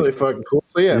this looks hard. really fucking cool.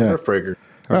 So yeah, Yeah. Rift Breaker.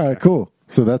 All right, cool.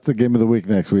 So that's the game of the week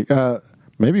next week.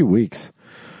 Maybe weeks.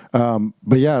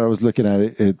 But yeah, I was looking at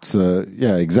it. It's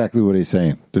exactly what he's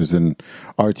saying. There's an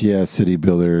RTS city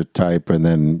builder type, and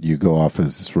then you go off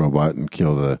as this robot and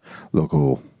kill the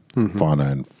local fauna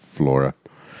and flora.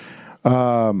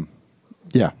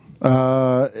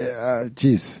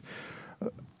 Geez.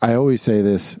 I always say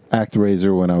this,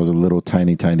 ActRaiser, when I was a little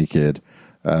tiny kid,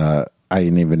 I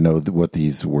didn't even know what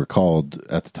these were called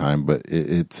at the time, but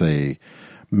it's a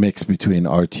mix between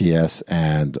RTS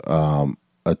and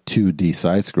a a 2D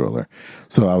side scroller.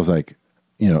 So I was like,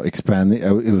 expanding.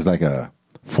 It was like a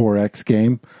 4X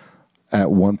game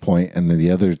at one point, and then the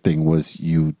other thing was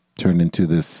you turn into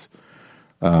this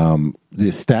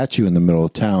statue in the middle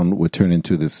of town would turn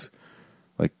into this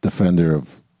like defender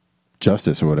of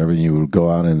justice or whatever, and you would go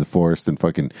out in the forest and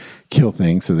fucking kill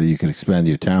things so that you could expand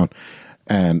your town.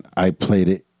 And I played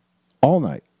it all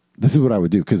night. This is what I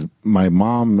would do, because my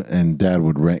mom and dad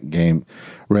would rent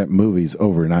movies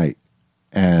overnight,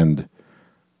 and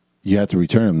you had to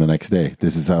return them the next day.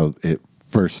 This is how it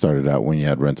first started out when you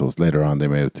had rentals. Later on, they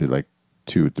made it to like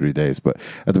 2 or 3 days, but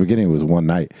at the beginning, it was one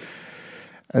night.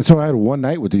 And so I had one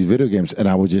night with these video games, and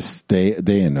I would just stay.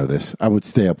 They didn't know this. I would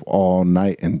stay up all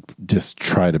night and just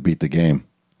try to beat the game.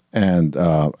 And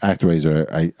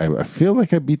ActRaiser, I feel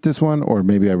like I beat this one, or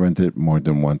maybe I rented it more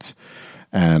than once.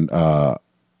 And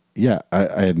yeah,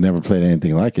 I had never played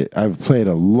anything like it. I've played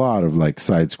a lot of like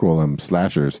side-scrolling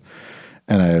slashers,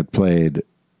 and I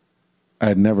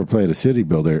had never played a city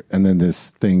builder. And then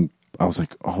this thing, I was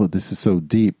like, oh, this is so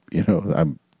deep.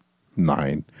 I'm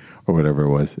 9 or whatever it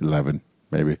was, 11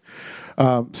 maybe.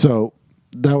 So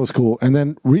that was cool. And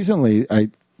then recently I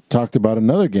talked about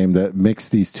another game that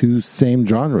mixed these two same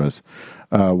genres,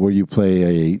 where you play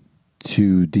a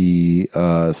 2D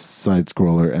side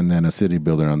scroller and then a city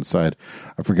builder on the side.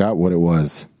 I forgot what it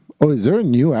was. Oh, is there a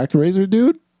new ActRaiser,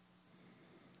 dude?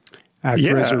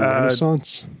 ActRaiser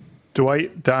Renaissance?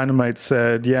 Dwight Dynamite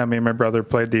said, yeah, me and my brother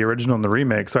played the original and the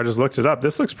remake, so I just looked it up.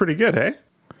 This looks pretty good, hey?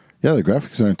 Yeah, the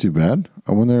graphics aren't too bad.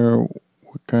 I wonder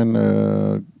what kind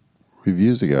of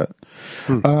reviews it got.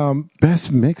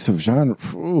 Best mix of genre.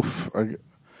 Oof,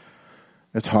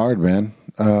 it's hard, man.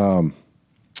 I'm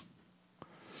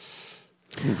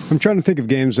trying to think of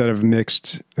games that have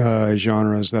mixed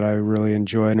genres that I really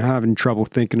enjoy, and I'm having trouble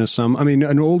thinking of some. I mean,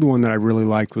 an old one that I really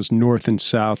liked was North and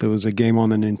South. It was a game on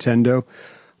the Nintendo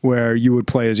where you would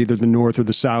play as either the North or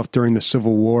the South during the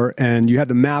Civil War, and you had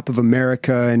the map of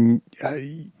America, and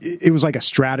it was like a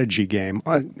strategy game.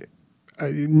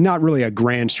 Not really a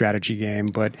grand strategy game,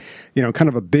 but kind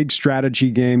of a big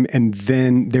strategy game. And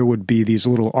then there would be these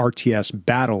little RTS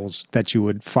battles that you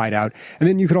would fight out. And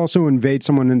then you could also invade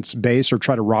someone's base or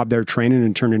try to rob their train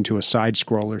and turn into a side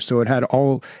scroller. So it had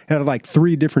like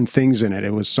 3 different things in it.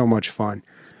 It was so much fun.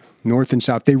 North and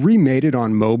South. They remade it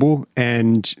on mobile,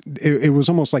 and it was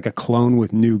almost like a clone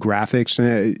with new graphics.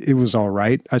 And it was all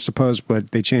right, I suppose,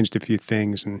 but they changed a few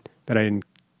things and that I didn't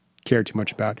care too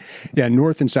much about. Yeah,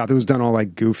 North and South. It was done all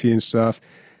like goofy and stuff.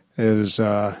 It was,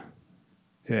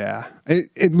 yeah.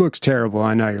 It looks terrible.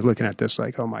 I know you're looking at this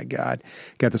like, oh my God,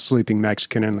 got the sleeping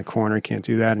Mexican in the corner. Can't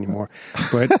do that anymore.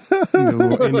 But the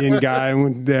little Indian guy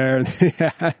went there.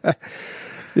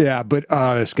 Yeah, but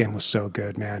this game was so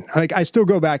good, man. Like, I still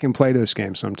go back and play this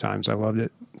game sometimes. I loved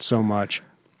it so much.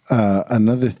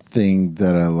 Another thing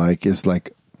that I like is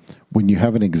like when you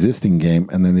have an existing game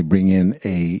and then they bring in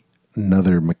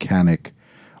another mechanic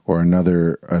or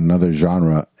another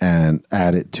genre and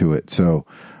add it to it. So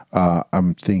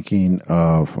I'm thinking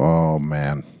of,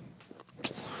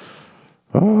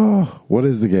 what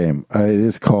is the game? It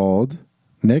is called,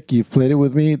 Nick, you've played it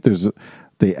with me.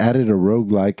 They added a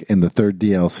roguelike in the 3rd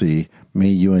DLC. Me,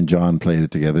 you, and John played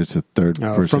it together. It's a third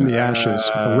person. From the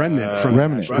Ashes.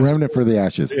 Remnant for the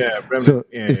Ashes. Yeah, Remnant. So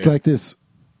it's like this.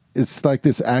 It's like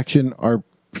this action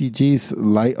RPGs,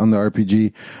 light on the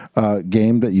RPG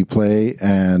game that you play,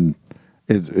 and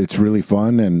it's really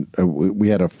fun. And we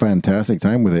had a fantastic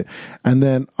time with it. And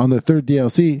then on the 3rd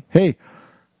DLC, hey,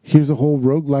 here's a whole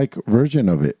roguelike version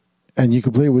of it, and you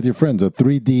can play it with your friends. A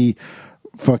 3D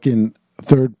fucking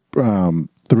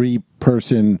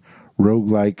 3-person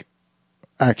roguelike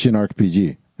action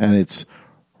RPG, and it's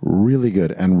really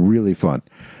good and really fun.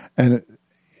 And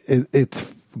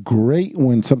it's great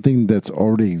when something that's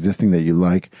already existing that you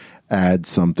like adds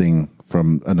something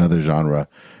from another genre.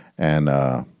 And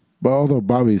but although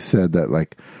Bobby said that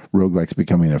like roguelike's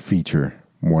becoming a feature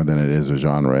more than it is a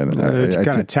genre, and it's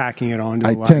kind of tacking it on.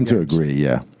 I tend to agree.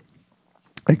 Yeah.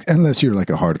 Unless you're like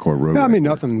a hardcore roguelike. No, I mean,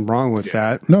 nothing wrong with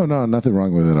that. No, nothing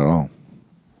wrong with it at all.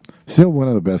 Still one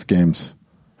of the best games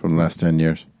from the last 10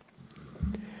 years.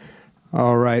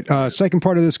 All right. Second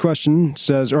part of this question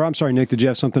says, or I'm sorry, Nick, did you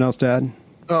have something else to add?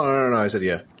 Oh, no. I said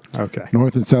yeah. Okay.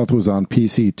 North and South was on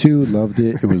PC too. Loved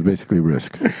it. It was basically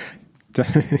Risk.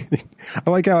 I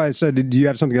like how I said, do you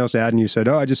have something else to add? And you said,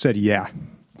 oh, I just said yeah.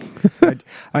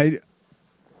 Have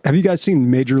you guys seen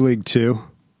Major League 2?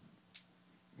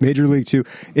 Major League 2.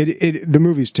 The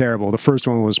movie's terrible. The first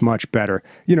one was much better.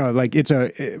 You know, like it's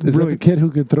Is that the kid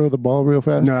who could throw the ball real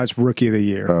fast? No, that's Rookie of the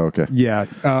Year. Oh, okay. Yeah.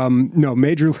 No,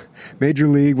 Major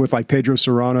League with like Pedro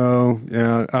Serrano.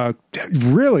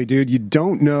 Really, dude, you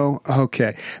don't know.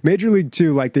 Okay. Major League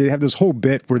 2, like they have this whole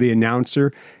bit where the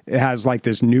announcer has like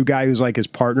this new guy who's like his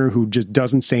partner who just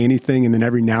doesn't say anything, and then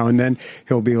every now and then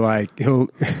he'll be like he'll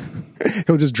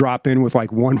just drop in with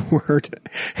like one word,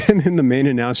 and then the main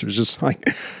announcer is just like,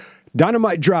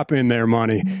 "Dynamite drop in there,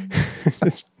 money."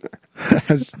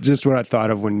 That's just what I thought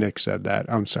of when Nick said that.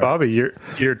 I'm sorry, Bobby.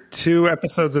 You're 2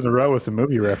 episodes in a row with the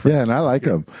movie reference. Yeah, and I like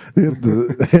them.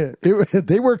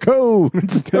 They were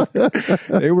cones.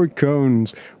 They were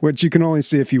cones, which you can only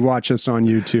see if you watch us on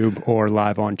YouTube or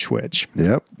live on Twitch.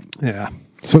 Yep. Yeah.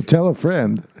 So tell a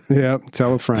friend Yeah,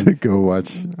 tell a to friend. go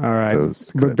watch. All right.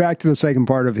 those But back to the second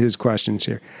part of his questions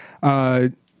here.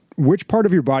 Which part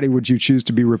of your body would you choose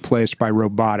to be replaced by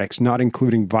robotics, not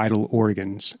including vital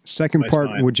organs? Second My part,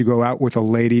 spine. would you go out with a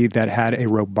lady that had a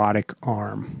robotic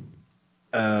arm?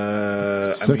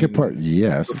 Second part,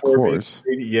 yes, of before being course.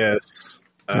 married, yes.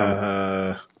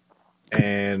 And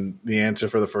the answer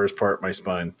for the first part, my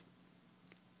spine.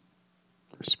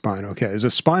 Spine. Okay. Is a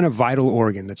spine a vital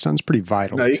organ? That sounds pretty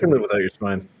vital. No, you to can me. live without your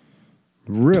spine.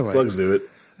 Really? Slugs do it.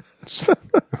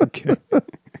 Okay.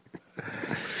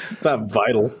 It's not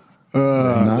vital.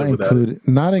 Not live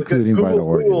without including Google vital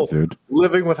organs, dude.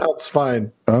 Living without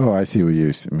spine. Oh, I see what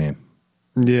you mean.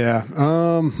 Yeah.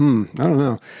 I don't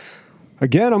know.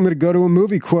 Again, I'm going to go to a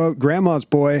movie quote. Grandma's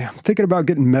boy. I'm thinking about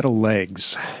getting metal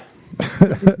legs.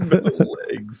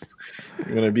 Legs.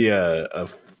 You're gonna be a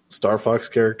Star Fox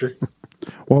character.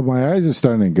 Well, my eyes are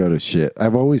starting to go to shit.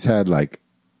 I've always had like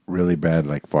really bad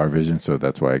like far vision, so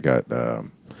that's why I got You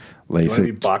want to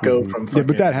be LASIK. Baco from Yeah,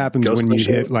 but that happens Ghost when in you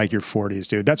the hit Shell? like your 40s,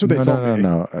 dude. That's what they No, told no, me.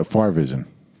 no, no. Far vision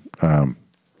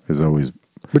is always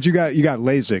But you got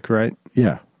LASIK, right?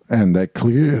 yeah, and that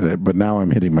cleared it. But now I'm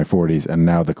hitting my 40s, and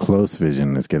now the close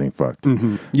vision is getting fucked.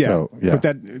 Yeah. So, yeah.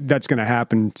 But that's going to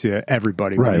happen to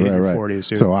everybody when Right, you hit right, your right. 40s,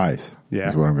 dude. So eyes, Yeah.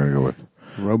 is what I'm going to go with.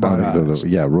 Robot I don't think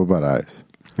eyes. yeah, robot eyes.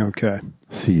 Okay.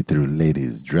 See through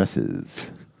ladies' dresses.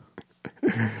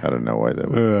 I don't know why that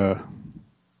would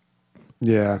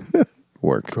Yeah.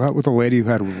 work. Go out with a lady who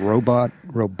had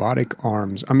robotic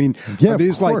arms. I mean, Yeah, are of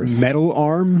these like course. metal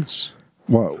arms?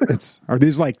 Well, it's Are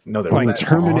these like No, they're like metal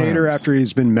Terminator arms. after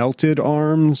he's been melted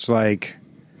arms? Like,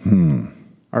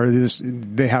 Are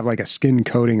they have like a skin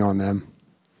coating on them?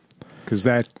 Because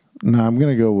that no. I'm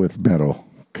going to go with metal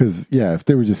because yeah, if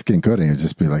they were just skin coating, it'd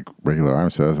just be like regular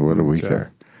arms. So what do we Okay.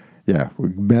 care? Yeah,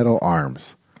 metal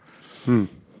arms.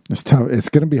 It's tough. It's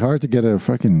going to be hard to get a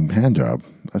fucking hand job.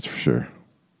 That's for sure.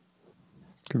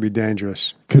 could be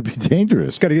dangerous. Could be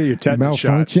dangerous. Got to get your tetanus shot.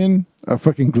 Malfunction, a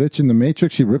fucking glitch in the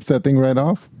matrix. She rips that thing right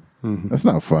off. That's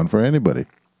not fun for anybody.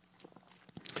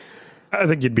 I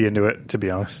think you'd be into it, to be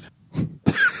honest.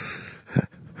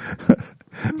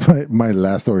 My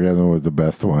last orgasm was the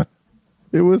best one.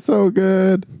 It was so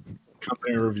good.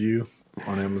 Company review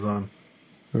on Amazon.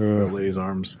 Ladies'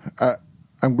 arms.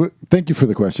 Thank you for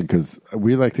the question because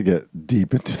we like to get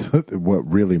deep into what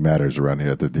really matters around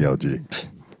here at the DLG.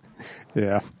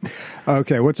 Yeah.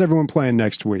 Okay. What's everyone playing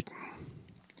next week?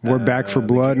 We're back for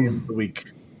blood. Game of the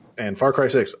week. And Far Cry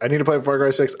 6. I need to play Far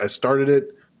Cry 6. I started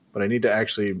it, but I need to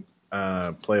actually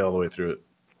play all the way through it.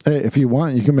 Hey, if you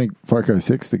want, you can make Far Cry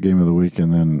 6 the game of the week,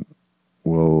 and then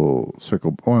we'll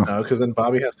circle. Well, No, because then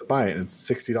Bobby has to buy it. And it's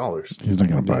 $60. he's not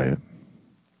going to buy it.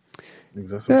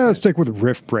 Exactly. Yeah, let's stick with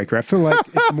Rift Breaker. I feel like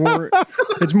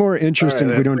it's more interesting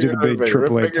All if right, we don't do the Rift big Breaker. AAA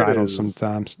Rift Breaker it titles is.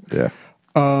 sometimes. Yeah.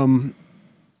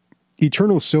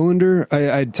 Eternal Cylinder,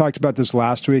 I talked about this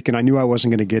last week, and I knew I wasn't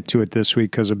going to get to it this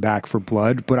week because of Back for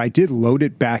Blood, but I did load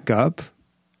it back up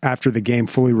after the game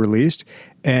fully released,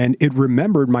 and it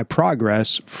remembered my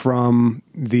progress from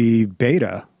the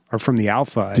beta or from the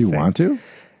alpha. Do you want to?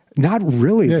 Not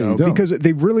really, Yeah, though, you don't. because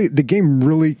the game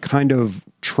really kind of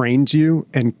trains you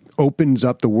and opens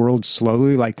up the world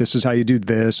slowly. Like, this is how you do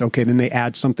this. Okay, then they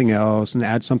add something else and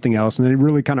add something else, and then it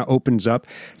really kind of opens up.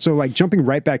 So, like, jumping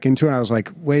right back into it, I was like,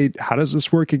 wait, how does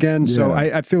this work again? So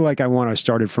Yeah. I feel like I want to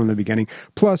start it from the beginning.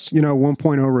 Plus,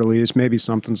 1.0 release, maybe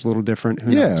something's a little different.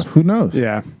 Who Yeah. knows? Who knows?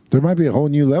 Yeah. There might be a whole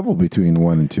new level between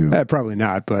 1 and 2. Probably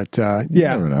not, but You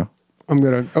yeah. never know. I'm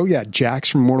going to, oh yeah, Jax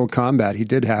from Mortal Kombat. He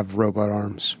did have robot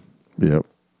arms. Yep.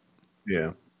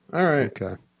 Yeah. All right.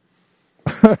 Okay.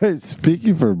 All right.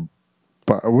 Speaking for,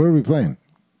 what are we playing?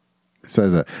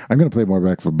 Besides that, I'm going to play more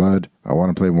Back for Blood. I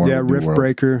want to play more. Yeah, New Rift World.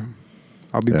 Breaker.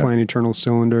 I'll be Yeah. playing Eternal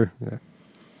Cylinder. Yeah.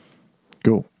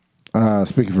 Cool.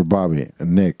 Speaking for Bobby,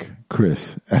 Nick,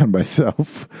 Chris, and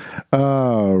myself,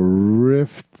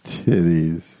 Rift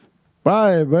Titties.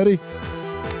 Bye, buddy.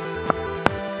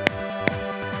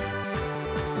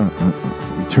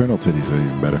 Eternal titties are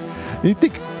even better.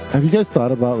 Have you guys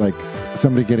thought about like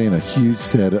somebody getting a huge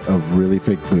set of really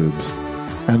fake boobs,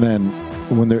 and then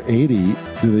when they're 80,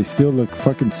 do they still look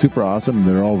fucking super awesome?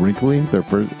 They're all wrinkly. Their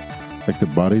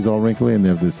body's all wrinkly, and they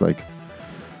have this like.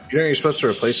 You know you're supposed to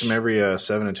replace them every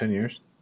 7 to 10 years.